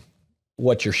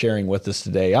what you're sharing with us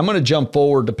today. I'm going to jump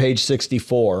forward to page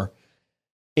 64.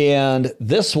 And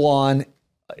this one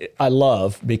I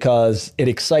love because it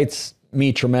excites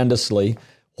me tremendously.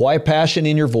 Why passion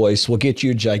in your voice will get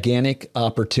you gigantic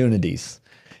opportunities.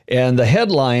 And the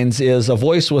headlines is, a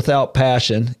voice without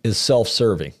passion is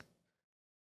self-serving.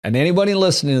 And anybody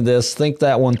listening to this, think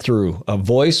that one through. A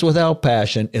voice without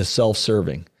passion is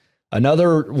self-serving.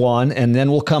 Another one, and then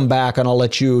we'll come back and I'll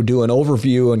let you do an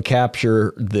overview and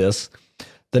capture this.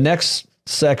 The next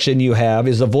section you have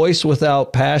is, a voice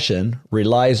without passion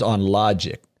relies on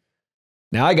logic.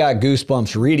 Now I got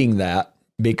goosebumps reading that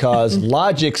because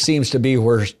logic seems to be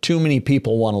where too many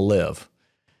people want to live.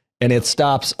 And it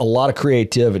stops a lot of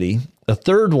creativity. The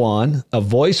third one, a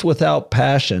voice without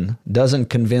passion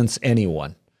doesn't convince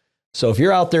anyone. So if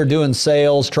you're out there doing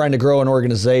sales, trying to grow an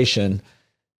organization,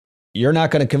 you're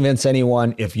not going to convince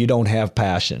anyone if you don't have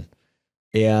passion.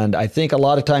 And I think a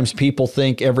lot of times people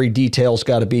think every detail's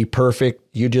got to be perfect.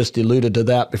 You just alluded to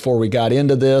that before we got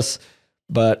into this.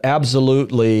 But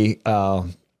absolutely,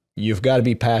 you've got to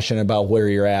be passionate about where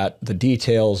you're at. The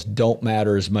details don't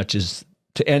matter as much as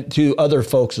to other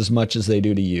folks as much as they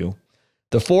do to you.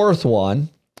 The fourth one,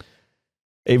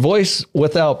 a voice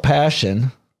without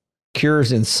passion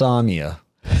cures insomnia.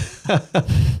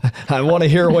 I want to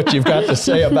hear what you've got to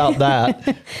say about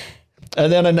that.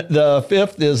 And then the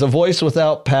fifth is a voice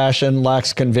without passion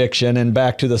lacks conviction. And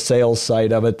back to the sales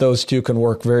side of it, those two can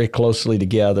work very closely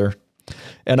together.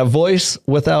 And a voice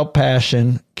without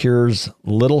passion cures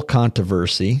little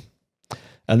controversy.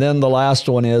 And then the last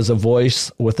one is a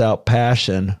voice without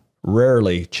passion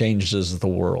rarely changes the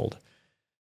world.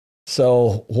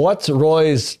 So what's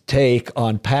Roy's take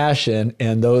on passion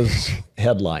and those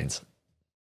headlines?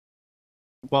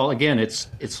 Well, again, it's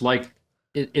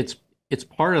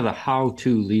part of the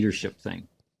how-to leadership thing.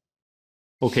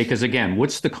 Okay, because again,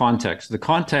 what's the context? The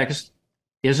context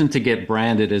isn't to get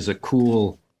branded as a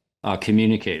cool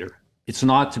communicator. It's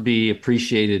not to be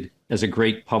appreciated as a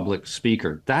great public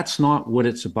speaker. That's not what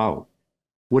it's about.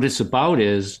 What it's about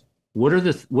is what are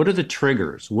the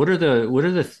triggers? What are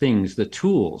the things, the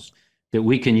tools that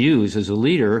we can use as a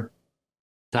leader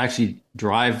to actually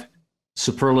drive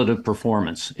superlative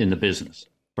performance in the business,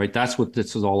 right? That's what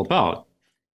this is all about.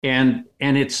 And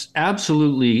it's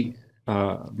absolutely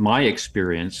my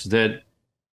experience that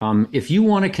if you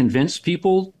want to convince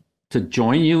people to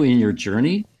join you in your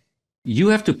journey, you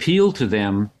have to appeal to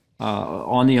them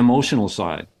on the emotional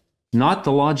side, not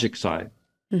the logic side.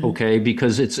 Mm-hmm. Okay,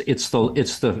 because it's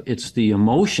the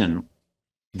emotion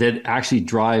that actually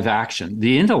drive action.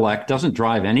 The intellect doesn't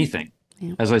drive anything.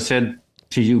 Yeah. As I said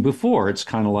to you before, it's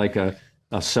kind of like a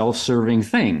self-serving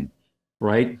thing,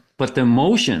 right? But the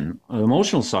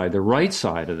emotional side, the right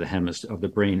side of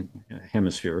the brain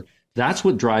hemisphere, that's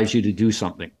what drives you to do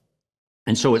something.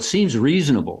 And so it seems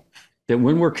reasonable that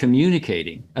when we're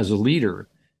communicating as a leader,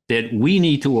 that we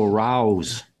need to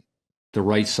arouse the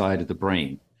right side of the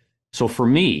brain. So for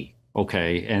me,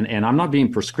 okay, and I'm not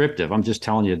being prescriptive, I'm just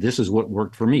telling you this is what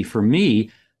worked for me. For me,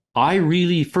 I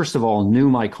really, first of all, knew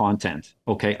my content,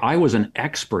 okay? I was an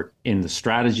expert in the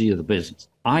strategy of the business.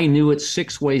 I knew it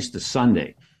 6 ways to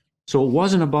Sunday. So it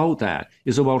wasn't about that.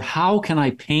 It's about how can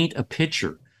I paint a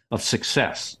picture of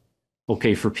success,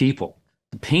 okay, for people.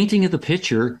 The painting of the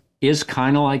picture is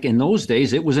kind of like, in those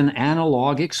days, it was an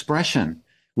analog expression,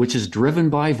 which is driven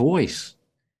by voice,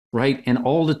 right? And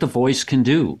all that the voice can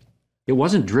do. It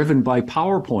wasn't driven by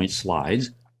PowerPoint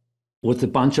slides with a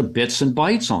bunch of bits and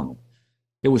bytes on them.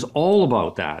 It was all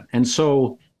about that. And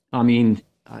so, I mean,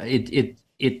 it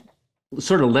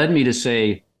sort of led me to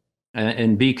say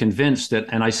and be convinced that,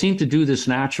 and I seem to do this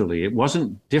naturally. It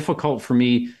wasn't difficult for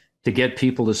me to get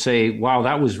people to say, wow,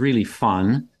 that was really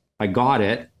fun. I got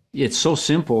it. It's so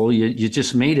simple. You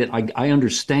just made it. I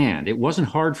understand. It wasn't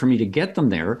hard for me to get them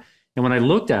there. And when I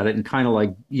looked at it and kind of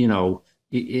like,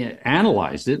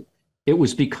 analyzed it, it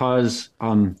was because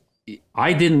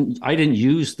I didn't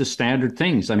use the standard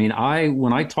things. I mean,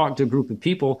 when I talked to a group of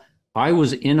people, I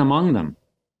was in among them.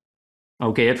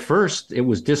 Okay, at first it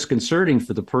was disconcerting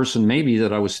for the person maybe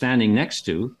that I was standing next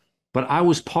to, but I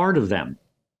was part of them.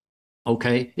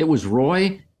 Okay, it was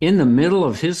Roy in the middle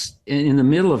of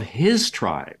his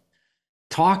tribe,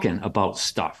 talking about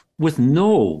stuff with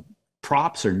no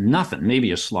props or nothing.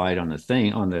 Maybe a slide on the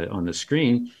thing on the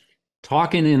screen.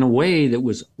 Talking in a way that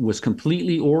was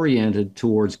completely oriented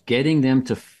towards getting them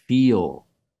to feel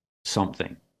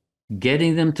something,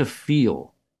 getting them to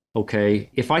feel, okay?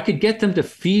 If I could get them to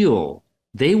feel,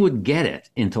 they would get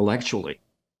it intellectually,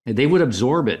 and they would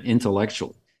absorb it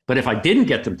intellectually. But if I didn't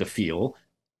get them to feel,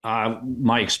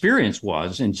 my experience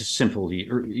was, and just simply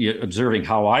observing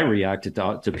how I reacted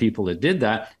to people that did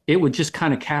that, it would just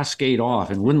kind of cascade off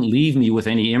and wouldn't leave me with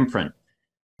any imprint,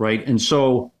 right? And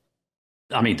so,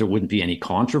 I mean, there wouldn't be any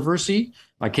controversy.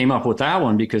 I came up with that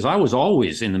one because I was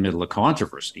always in the middle of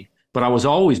controversy, but I was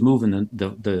always moving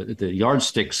the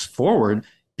yardsticks forward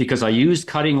because I used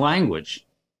cutting language,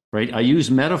 right? I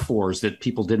used metaphors that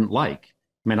people didn't like.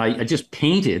 I mean, I just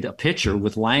painted a picture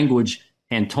with language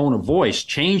and tone of voice,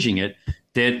 changing it,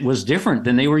 that was different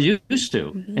than they were used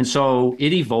to. Mm-hmm. And so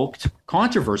it evoked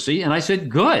controversy. And I said,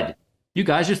 good, you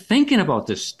guys are thinking about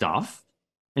this stuff.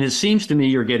 And it seems to me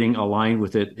you're getting aligned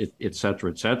with it, et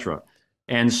cetera, et cetera.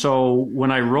 And so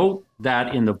when I wrote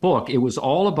that in the book, it was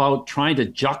all about trying to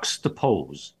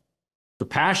juxtapose the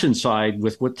passion side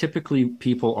with what typically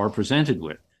people are presented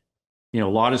with. A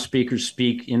lot of speakers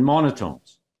speak in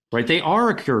monotones, right? They are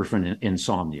a cure for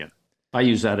insomnia. I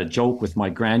use that a joke with my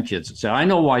grandkids and say, I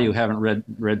know why you haven't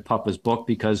read Papa's book,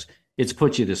 because it's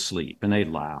put you to sleep. And they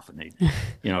laugh and they,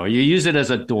 you use it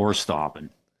as a doorstop.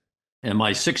 And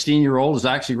my 16-year-old has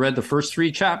actually read the first 3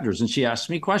 chapters, and she asked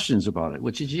me questions about it,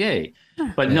 which is yay.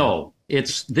 But no,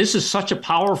 this is such a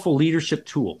powerful leadership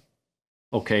tool,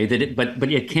 okay,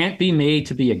 but it can't be made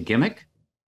to be a gimmick.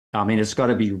 I mean, it's got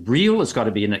to be real. It's got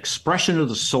to be an expression of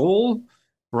the soul.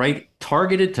 right?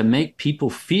 Targeted to make people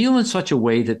feel in such a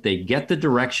way that they get the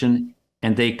direction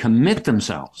and they commit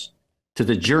themselves to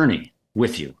the journey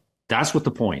with you. That's what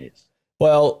the point is.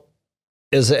 Well,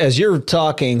 as you're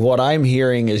talking, what I'm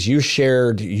hearing is you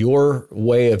shared your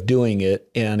way of doing it.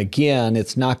 And again,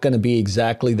 it's not going to be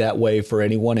exactly that way for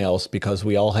anyone else because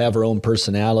we all have our own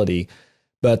personality.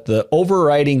 But the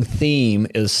overriding theme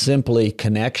is simply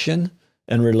connection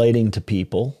and relating to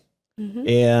people. Mm-hmm.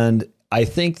 And I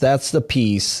think that's the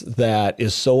piece that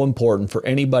is so important for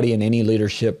anybody in any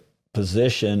leadership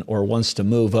position or wants to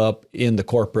move up in the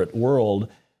corporate world.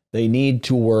 They need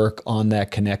to work on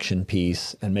that connection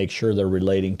piece and make sure they're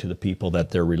relating to the people that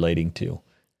they're relating to.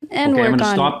 And okay, work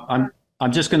on.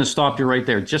 I'm just going to stop you right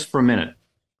there just for a minute.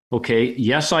 Okay.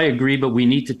 Yes, I agree, but we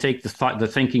need to take the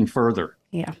thinking further.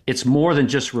 Yeah. It's more than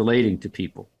just relating to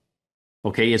people.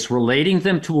 Okay. It's relating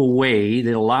them to a way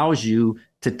that allows you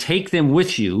to take them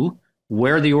with you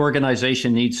where the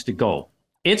organization needs to go.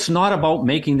 It's not about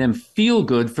making them feel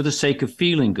good for the sake of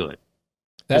feeling good.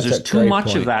 Because there's too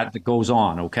much of that goes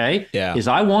on, okay? Yeah. Is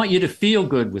I want you to feel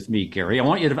good with me, Gary. I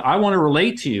want to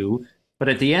relate to you, but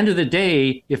at the end of the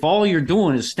day, if all you're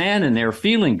doing is standing there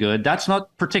feeling good, that's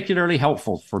not particularly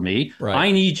helpful for me. Right.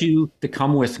 I need you to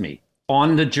come with me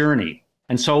on the journey.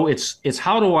 And so it's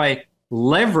how do I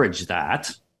leverage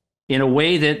that in a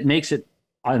way that makes it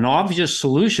an obvious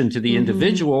solution to the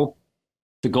individual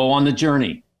to go on the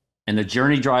journey, and the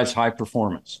journey drives high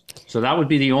performance. So that would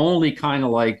be the only kind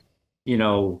of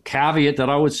caveat that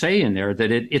I would say in there,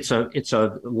 that it's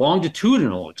a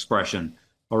longitudinal expression,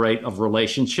 all right, of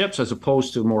relationships as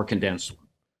opposed to a more condensed one.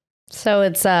 So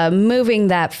it's moving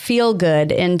that feel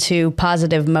good into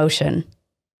positive motion.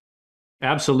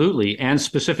 Absolutely. And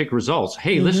specific results.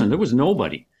 Hey, listen, there was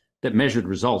nobody that measured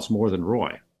results more than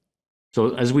Roy.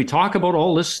 So as we talk about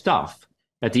all this stuff,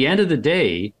 at the end of the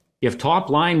day, if top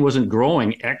line wasn't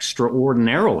growing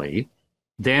extraordinarily,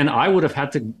 then I would have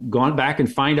had to gone back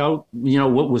and find out,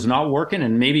 what was not working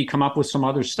and maybe come up with some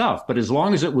other stuff. But as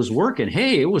long as it was working,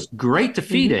 hey, it was great to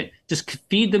feed it. Just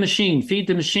feed the machine, feed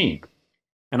the machine.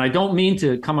 And I don't mean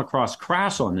to come across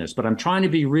crass on this, but I'm trying to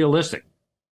be realistic.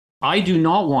 I do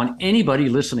not want anybody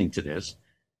listening to this,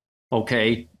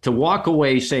 okay, to walk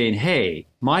away saying, hey,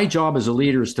 my job as a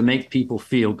leader is to make people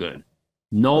feel good.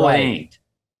 No, It ain't.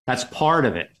 That's part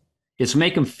of it. It's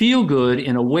make them feel good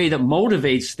in a way that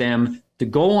motivates them to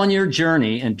go on your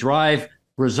journey and drive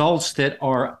results that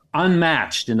are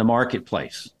unmatched in the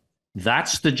marketplace.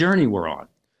 That's the journey we're on.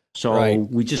 So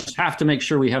we just have to make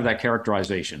sure we have that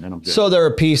characterization. And I'm good. So they're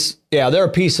a piece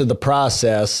of the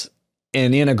process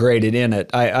and integrated in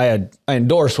it. I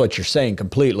endorse what you're saying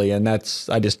completely, and I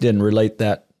just didn't relate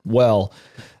that well.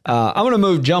 I'm going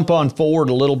to jump on forward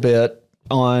a little bit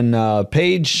on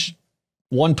page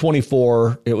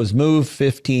 124. It was move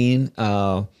 15.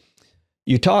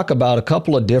 You talk about a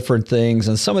couple of different things,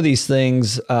 and some of these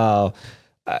things,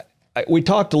 we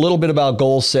talked a little bit about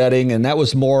goal setting, and that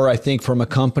was more, I think, from a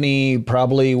company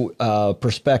probably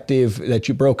perspective, that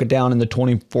you broke it down in the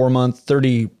 24-month,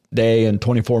 30-day, and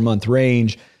 24-month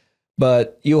range.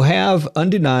 But you have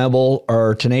undeniable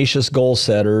or tenacious goal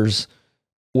setters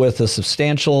with a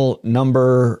substantial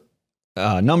number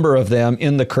of them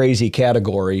in the crazy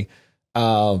category.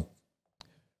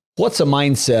 What's a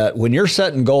mindset when you're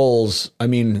setting goals? I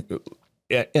mean,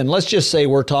 and let's just say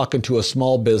we're talking to a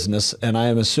small business, and I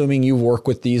am assuming you work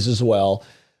with these as well.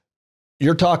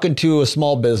 You're talking to a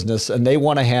small business and they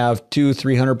want to have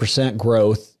 200-300%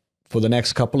 growth for the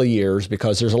next couple of years,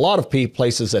 because there's a lot of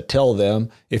places that tell them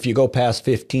if you go past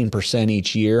 15%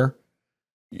 each year,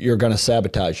 you're going to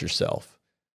sabotage yourself.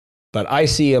 But I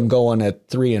see them going at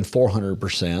 300 and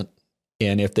 400%.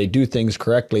 And if they do things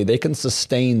correctly, they can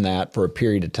sustain that for a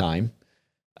period of time.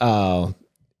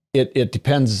 It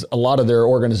depends a lot of their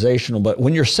organizational, but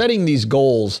when you're setting these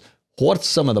goals, what's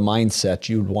some of the mindset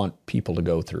you'd want people to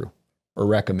go through or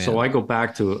recommend? So I go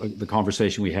back to the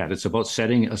conversation we had. It's about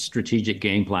setting a strategic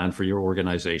game plan for your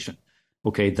organization.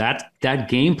 Okay, that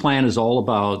game plan is all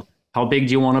about how big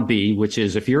do you want to be, which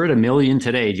is, if you're at 1 million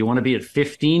today, do you want to be at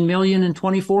 15 million in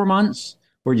 24 months?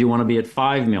 Or do you want to be at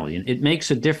 5 million? It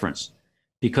makes a difference,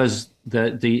 because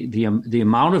the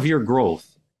amount of your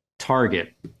growth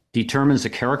target determines the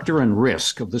character and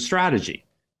risk of the strategy.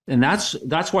 And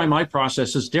that's why my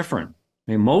process is different.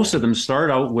 I mean, most of them start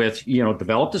out with,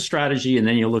 develop the strategy, and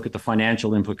then you look at the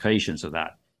financial implications of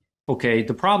that. Okay,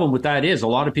 the problem with that is a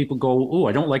lot of people go, oh,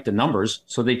 I don't like the numbers,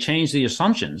 so they change the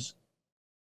assumptions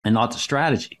and not the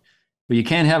strategy. But you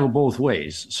can't have it both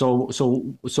ways. So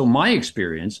my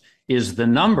experience is the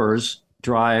numbers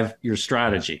drive your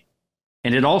strategy.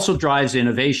 And it also drives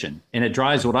innovation, and it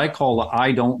drives what I call the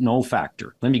I don't know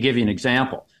factor. Let me give you an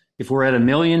example. If we're at 1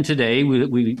 million today,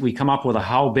 we come up with a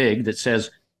how big that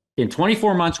says, in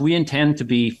 24 months, we intend to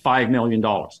be $5 million.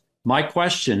 My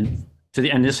question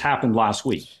and this happened last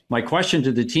week, my question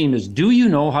to the team is, do you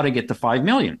know how to get to 5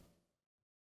 million?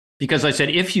 Because I said,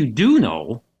 if you do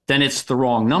know, then it's the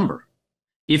wrong number.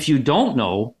 If you don't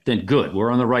know, then good,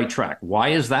 we're on the right track. Why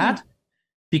is that?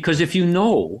 Because if you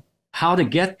know how to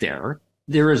get there,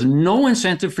 there is no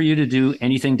incentive for you to do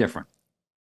anything different.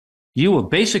 You will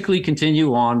basically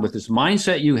continue on with this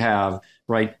mindset you have,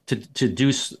 right, to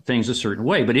do things a certain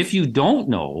way. But if you don't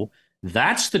know,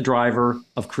 that's the driver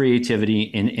of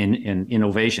creativity and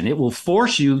innovation. It will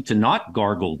force you to not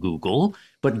gargle Google,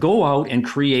 but go out and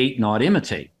create, not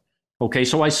imitate. Okay,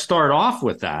 so I start off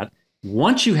with that.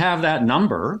 Once you have that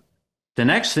number, the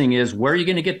next thing is, where are you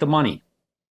going to get the money?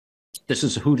 This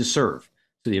is who to serve.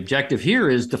 So the objective here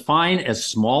is define as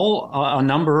small a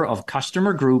number of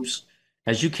customer groups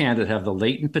as you can that have the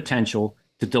latent potential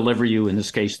to deliver you, in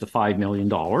this case, the $5 million,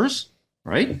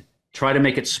 right? Try to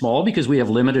make it small because we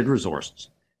have limited resources.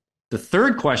 The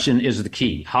third question is the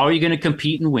key. How are you going to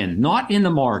compete and win? Not in the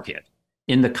market,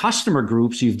 in the customer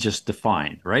groups you've just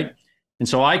defined, right? And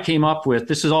so I came up with,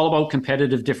 this is all about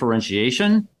competitive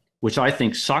differentiation, which I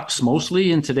think sucks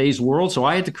mostly in today's world. So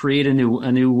I had to create a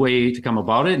new way to come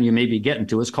about it. And you may be getting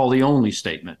to it. It's called the only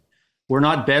statement. We're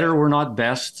not better. We're not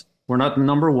best. We're not the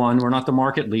number one. We're not the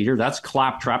market leader. That's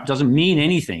claptrap. Doesn't mean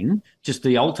anything. Just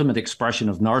the ultimate expression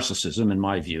of narcissism, in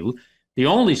my view. The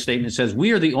only statement says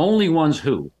we are the only ones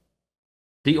who.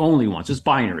 The only ones. It's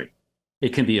binary. It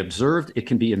can be observed. It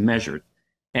can be measured.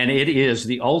 And it is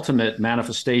the ultimate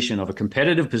manifestation of a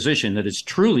competitive position that is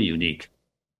truly unique,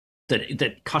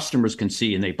 that customers can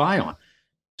see and they buy on.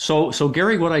 So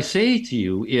Gary, what I say to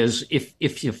you is,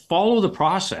 if you follow the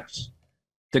process,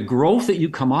 the growth that you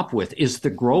come up with is the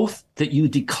growth that you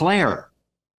declare.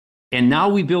 And now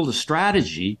we build a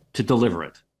strategy to deliver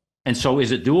it. And so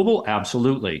is it doable?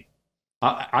 Absolutely.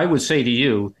 I would say to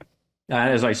you,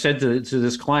 as I said to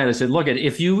this client, I said, look,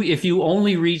 if you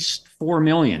only reached 4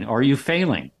 million, are you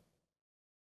failing?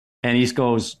 And he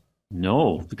goes,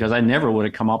 no, because I never would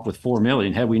have come up with 4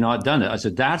 million had we not done it. I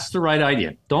said, that's the right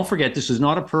idea. Don't forget, this is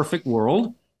not a perfect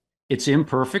world. It's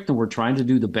imperfect, and we're trying to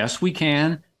do the best we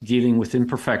can dealing with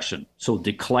imperfection. So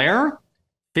declare,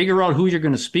 figure out who you're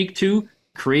going to speak to,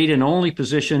 create an only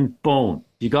position, boom.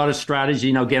 You got a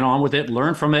strategy, now get on with it,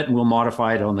 learn from it, and we'll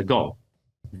modify it on the go.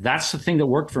 That's the thing that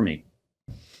worked for me.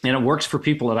 And it works for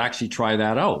people that actually try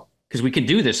that out, because we can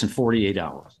do this in 48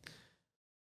 hours.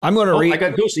 I'm going to read. I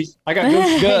got goosies.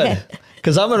 Good.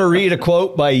 Because I'm going to read a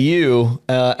quote by you,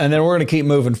 and then we're going to keep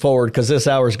moving forward because this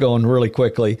hour's going really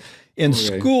quickly. In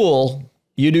school,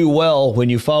 you do well when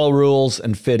you follow rules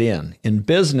and fit in. In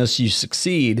business, you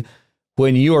succeed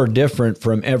when you are different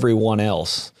from everyone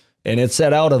else. And it's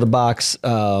that out of the box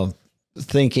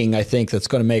thinking, I think, that's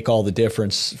going to make all the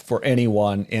difference for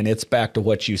anyone. And it's back to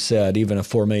what you said. Even a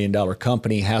 $4 million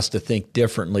company has to think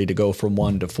differently to go from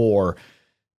 1 to 4.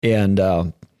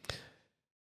 And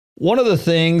one of the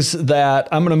things that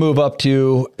I'm going to move up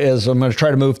to is, I'm going to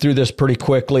try to move through this pretty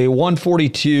quickly.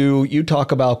 142, you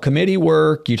talk about committee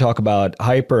work, you talk about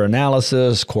hyper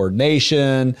analysis,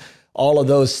 coordination, all of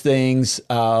those things.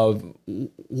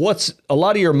 What's a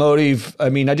lot of your motive? I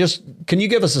mean, can you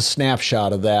give us a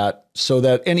snapshot of that so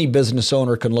that any business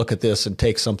owner can look at this and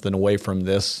take something away from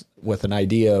this with an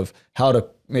idea of how to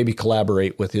maybe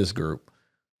collaborate with his group?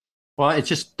 Well, it's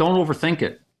just, don't overthink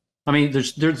it. I mean,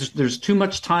 there's too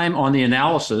much time on the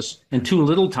analysis and too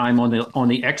little time on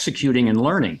the executing and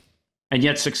learning. And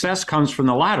yet success comes from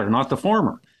the latter, not the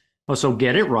former. So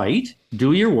get it right,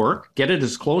 do your work, get it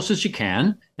as close as you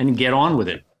can, and get on with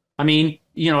it. I mean,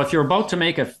 if you're about to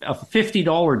make a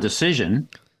 $50 decision,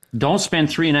 don't spend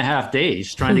 3.5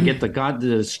 days trying to get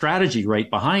the strategy right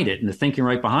behind it and the thinking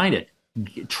right behind it.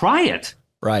 Try it.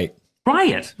 Right. Try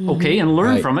it, okay, and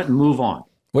learn from it and move on.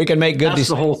 We can make good That's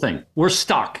the whole thing. We're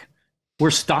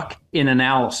stuck in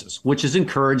analysis, which is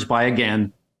encouraged by,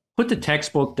 again, put the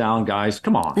textbook down, guys.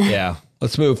 Come on. Yeah,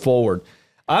 let's move forward.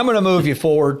 I'm going to move you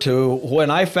forward to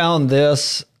when I found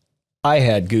this, I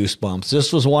had goosebumps.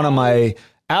 This was one of my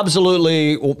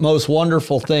absolutely most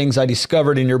wonderful things I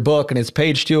discovered in your book, and it's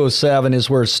page 207 is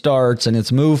where it starts, and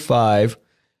it's move 5.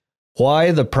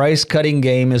 Why the price cutting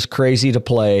game is crazy to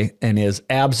play and is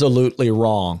absolutely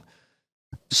wrong.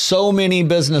 So many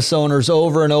business owners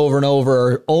over and over and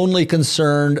over are only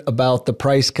concerned about the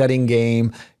price cutting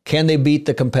game. Can they beat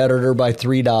the competitor by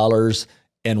 $3?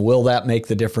 And will that make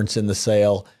the difference in the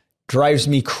sale? Drives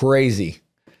me crazy.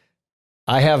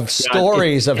 I have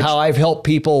stories of how I've helped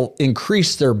people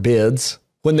increase their bids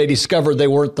when they discovered they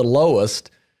weren't the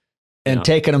lowest, and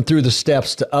taking them through the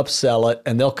steps to upsell it.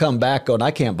 And they'll come back going,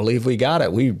 I can't believe we got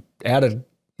it. We added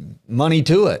money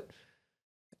to it.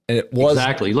 And it was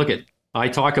exactly. Look, I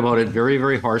talk about it very,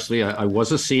 very harshly. I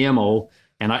was a CMO,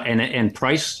 and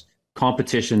price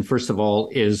competition, first of all,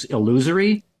 is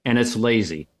illusory and it's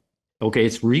lazy. Okay,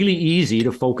 it's really easy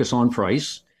to focus on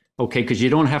price. Okay, because you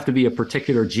don't have to be a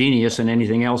particular genius in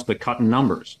anything else but cutting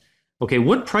numbers. Okay,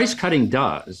 what price cutting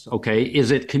does, okay, is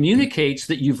it communicates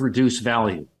that you've reduced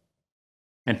value.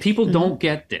 And people don't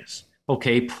get this.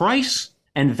 Okay, price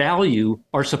and value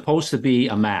are supposed to be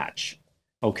a match.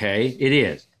 Okay, it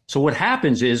is. So what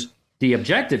happens is the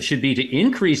objective should be to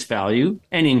increase value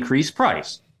and increase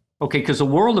price. Okay, because the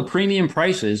world of premium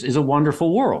prices is a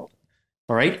wonderful world.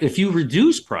 All right, if you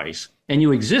reduce price and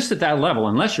you exist at that level,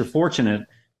 unless you're fortunate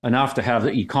enough to have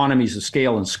the economies of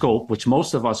scale and scope, which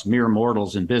most of us mere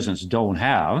mortals in business don't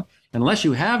have, unless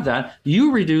you have that,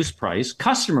 you reduce price.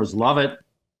 Customers love it,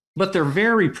 but they're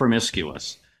very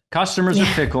promiscuous. Customers are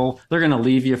fickle. They're going to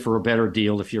leave you for a better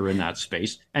deal if you're in that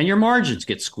space, and your margins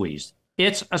get squeezed.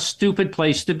 It's a stupid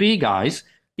place to be, guys.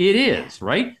 It is,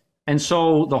 right? And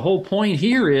so the whole point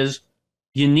here is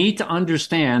you need to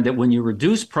understand that when you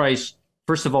reduce price,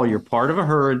 first of all, you're part of a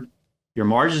herd, your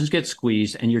margins get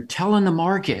squeezed, and you're telling the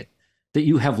market that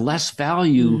you have less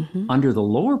value under the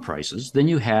lower prices than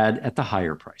you had at the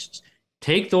higher prices.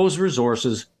 Take those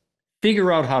resources,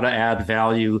 figure out how to add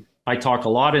value. I talk a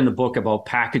lot in the book about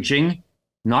packaging,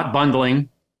 not bundling.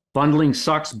 Bundling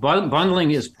sucks.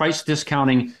 Bundling is price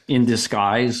discounting in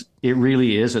disguise. It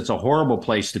really is. It's a horrible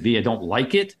place to be. I don't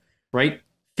like it, right?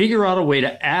 Figure out a way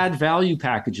to add value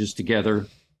packages together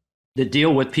that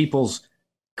deal with people's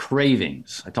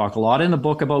cravings. I talk a lot in the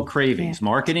book about cravings.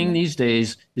 Marketing these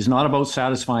days is not about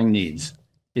satisfying needs.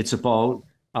 It's about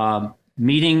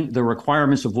meeting the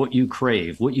requirements of what you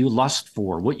crave, what you lust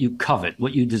for, what you covet,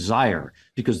 what you desire,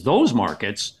 because those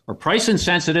markets are price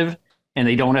insensitive and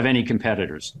they don't have any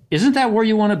competitors. Isn't that where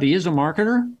you want to be as a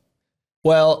marketer?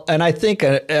 Well, and I think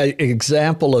an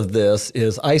example of this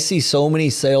is I see so many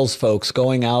sales folks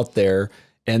going out there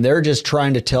and they're just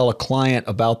trying to tell a client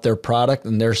about their product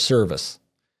and their service.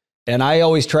 And I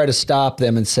always try to stop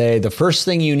them and say, the first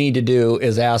thing you need to do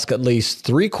is ask at least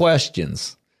 3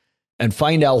 questions and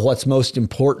find out what's most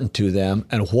important to them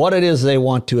and what it is they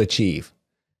want to achieve.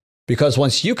 Because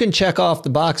once you can check off the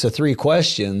box of 3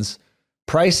 questions,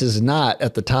 price is not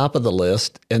at the top of the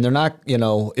list. And they're not,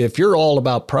 if you're all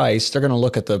about price, they're not going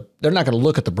to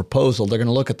look at the proposal. They're going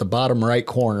to look at the bottom right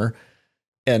corner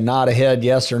and nod a head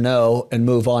yes or no and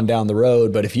move on down the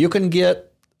road. But if you can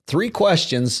get 3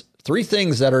 questions, 3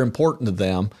 things that are important to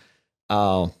them,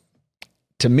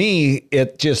 to me,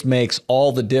 it just makes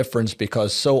all the difference,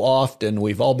 because so often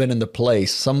we've all been in the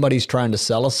place, somebody's trying to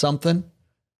sell us something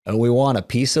and we want a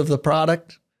piece of the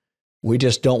product. We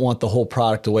just don't want the whole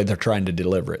product the way they're trying to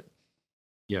deliver it.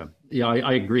 Yeah,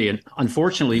 I agree. And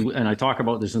unfortunately, and I talk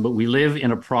about this, but we live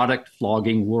in a product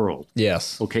flogging world.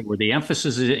 Yes. Okay, where the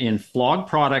emphasis is in flog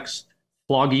products,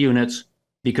 flog units,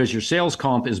 because your sales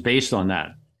comp is based on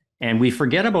that. And we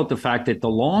forget about the fact that the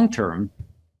long term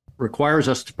requires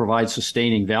us to provide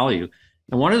sustaining value.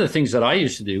 And one of the things that I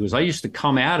used to do is I used to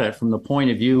come at it from the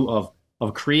point of view of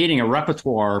creating a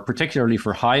repertoire, particularly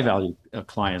for high value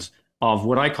clients, of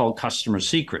what I call customer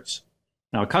secrets.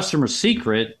 Now, a customer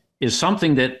secret is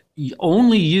something that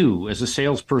only you as a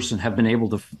salesperson have been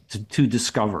able to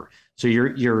discover. So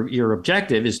your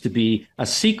objective is to be a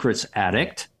secrets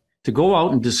addict, to go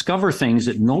out and discover things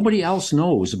that nobody else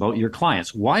knows about your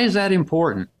clients. Why is that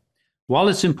important? Well,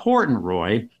 it's important,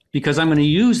 Roy, because I'm going to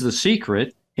use the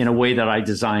secret in a way that I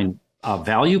design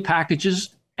value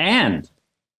packages. And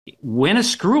when a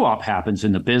screw up happens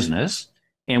in the business,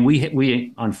 and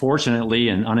we unfortunately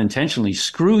and unintentionally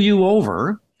screw you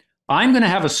over, I'm going to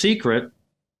have a secret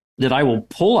that I will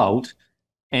pull out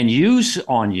and use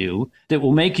on you that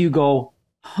will make you go,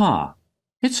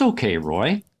 it's okay,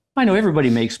 Roy. I know everybody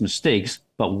makes mistakes,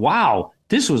 but wow,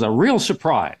 this was a real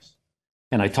surprise.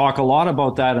 And I talk a lot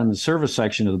about that in the service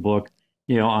section of the book,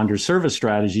 under service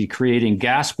strategy, creating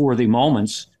gasp-worthy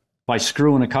moments by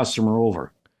screwing a customer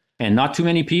over. And not too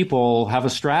many people have a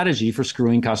strategy for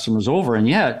screwing customers over. And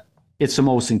yet it's the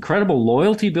most incredible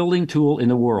loyalty building tool in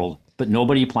the world, but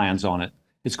nobody plans on it.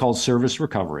 It's called service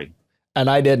recovery. And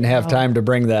I didn't have time to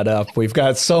bring that up. We've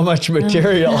got so much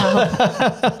material.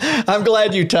 I'm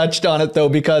glad you touched on it, though,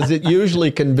 because it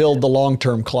usually can build the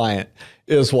long-term client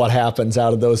is what happens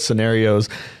out of those scenarios.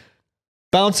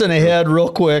 Bouncing ahead real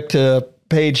quick to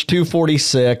page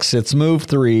 246, it's move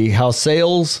 3, how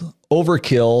sales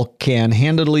overkill can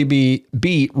handily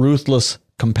beat ruthless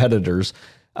competitors.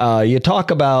 You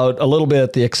talk about a little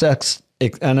bit the excess,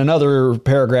 and another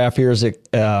paragraph here is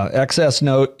excess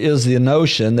note is the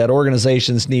notion that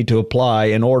organizations need to apply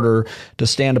in order to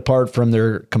stand apart from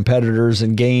their competitors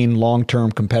and gain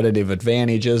long-term competitive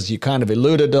advantages. You kind of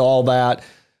alluded to all that,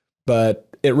 but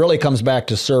it really comes back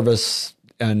to service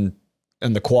and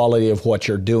the quality of what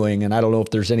you're doing. And I don't know if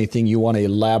there's anything you want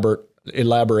to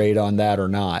elaborate on that or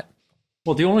not.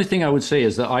 Well, the only thing I would say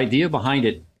is the idea behind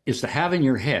it is to have in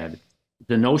your head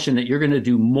the notion that you're going to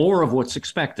do more of what's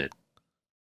expected.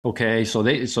 Okay, so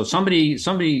somebody,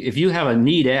 if you have a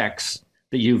need X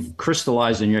that you've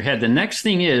crystallized in your head, the next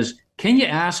thing is, can you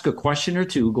ask a question or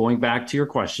two, going back to your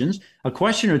questions, a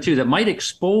question or two that might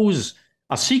expose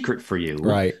a secret for you,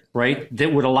 right?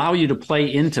 That would allow you to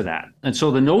play into that. And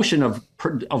so the notion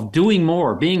of doing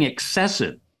more, being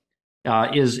excessive,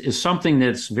 is something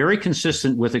that's very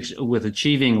consistent with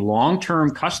achieving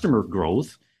long-term customer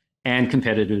growth and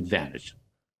competitive advantage.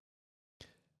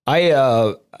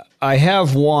 I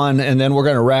have one, and then we're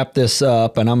going to wrap this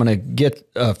up, and I'm going to get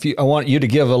a few. I want you to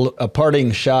give a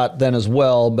parting shot then as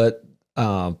well, but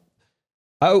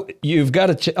you've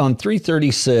got on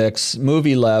 336, move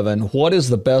 11. What is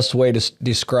the best way to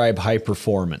describe high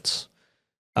performance?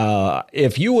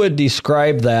 If you would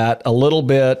describe that a little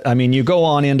bit, I mean, you go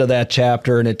on into that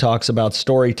chapter, and it talks about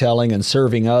storytelling and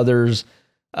serving others.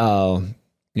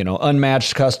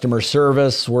 Unmatched customer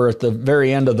service. We're at the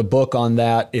very end of the book on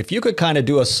that. If you could kind of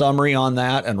do a summary on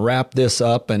that and wrap this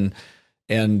up and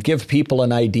give people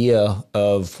an idea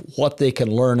of what they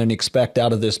can learn and expect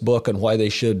out of this book and why they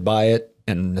should buy it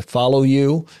and follow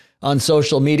you on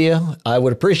social media, I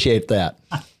would appreciate that.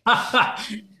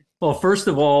 Well, first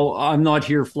of all, I'm not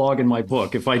here flogging my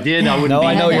book. If I did, I wouldn't No, be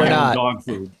I know you're not. Dog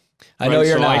food. I know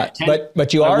you're not.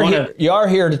 But you are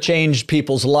here to change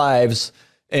people's lives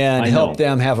and help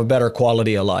them have a better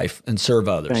quality of life and serve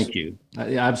others. Thank you.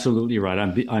 Absolutely right.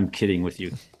 I'm kidding with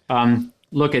you.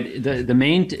 Look at the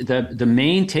main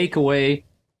takeaway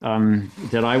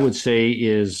that I would say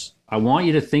is I want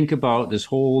you to think about this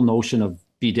whole notion of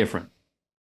be different.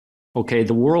 Okay,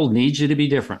 the world needs you to be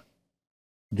different.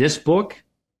 This book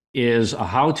is a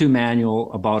how-to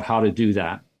manual about how to do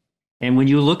that. And when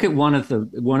you look at one of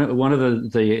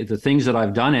the things that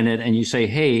I've done in it, and you say,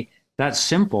 "Hey, that's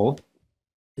simple,"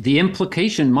 the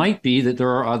implication might be that there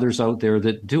are others out there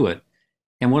that do it.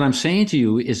 And what I'm saying to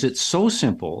you is it's so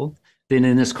simple that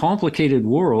in this complicated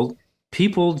world,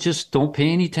 people just don't pay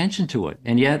any attention to it.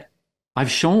 And yet I've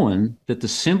shown that the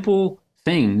simple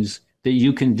things that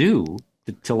you can do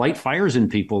to light fires in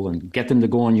people and get them to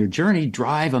go on your journey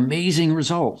drive amazing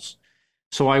results.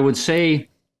 So I would say,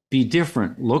 be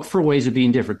different. Look for ways of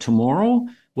being different. Tomorrow,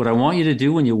 what I want you to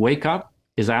do when you wake up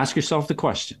is ask yourself the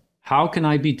question, how can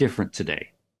I be different today?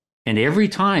 And every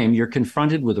time you're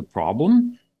confronted with a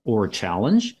problem or a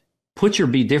challenge, put your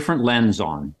be different lens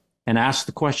on and ask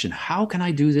the question, how can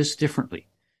I do this differently?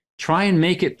 Try and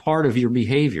make it part of your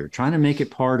behavior. Try to make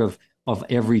it part of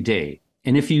every day.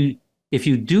 And if you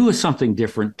do something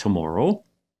different tomorrow,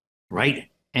 right,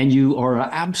 and you are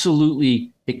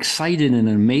absolutely excited and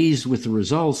amazed with the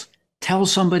results, tell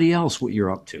somebody else what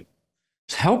you're up to.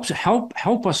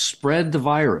 Help us spread the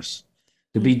virus.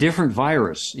 The Be Different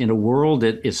virus in a world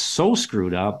that is so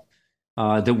screwed up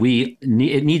that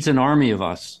it needs an army of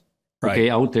us, okay,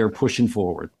 out there pushing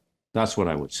forward. That's what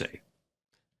I would say.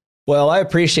 Well, I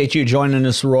appreciate you joining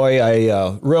us, Roy.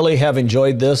 I really have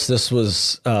enjoyed this. This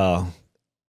was a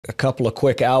couple of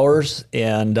quick hours,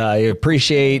 and I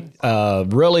appreciate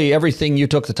really everything you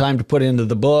took the time to put into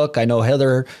the book. I know,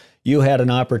 Heather, you had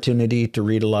an opportunity to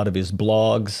read a lot of his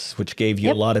blogs, which gave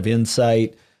you a lot of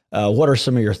insight. What are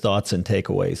some of your thoughts and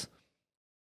takeaways?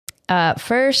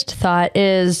 First thought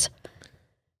is,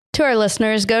 to our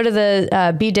listeners, go to the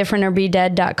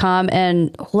bedifferentorbedead.com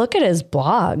and look at his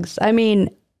blogs. I mean,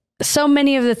 so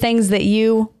many of the things that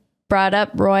you brought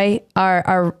up, Roy,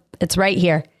 are it's right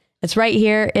here. It's right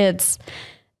here. It's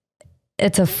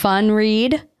a fun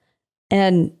read.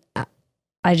 And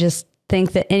I just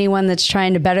think that anyone that's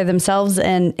trying to better themselves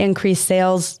and increase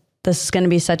sales, this is going to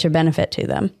be such a benefit to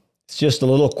them. It's just a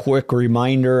little quick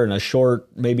reminder and a short,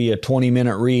 maybe a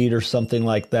 20-minute read or something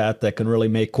like that can really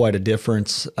make quite a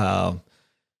difference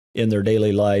in their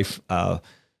daily life.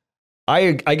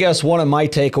 I guess one of my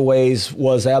takeaways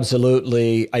was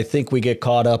absolutely, I think we get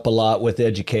caught up a lot with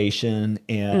education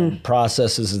and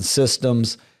processes and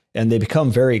systems, and they become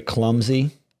very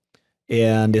clumsy,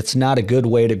 and it's not a good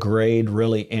way to grade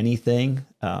really anything.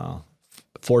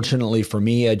 Fortunately for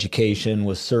me, education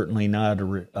was certainly not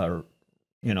a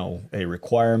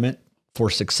requirement for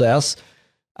success.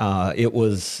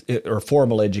 or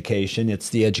formal education. It's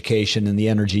the education and the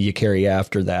energy you carry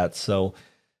after that. So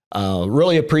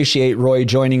really appreciate Roy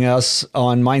joining us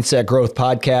on Mindset Growth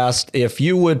Podcast. If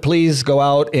you would please go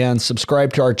out and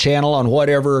subscribe to our channel on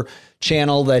whatever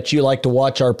channel that you like to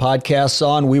watch our podcasts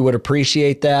on, we would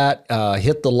appreciate that.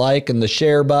 Hit the like and the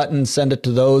share button. Send it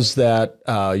to those that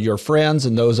your friends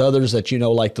and those others that you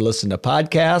know like to listen to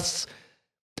podcasts.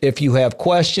 If you have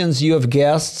questions, you have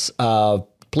guests,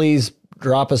 please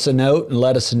drop us a note and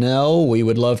let us know. We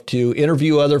would love to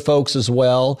interview other folks as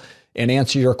well and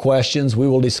answer your questions. We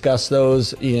will discuss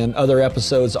those in other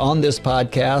episodes on this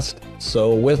podcast.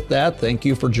 So with that, thank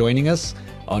you for joining us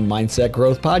on Mindset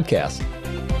Growth Podcast.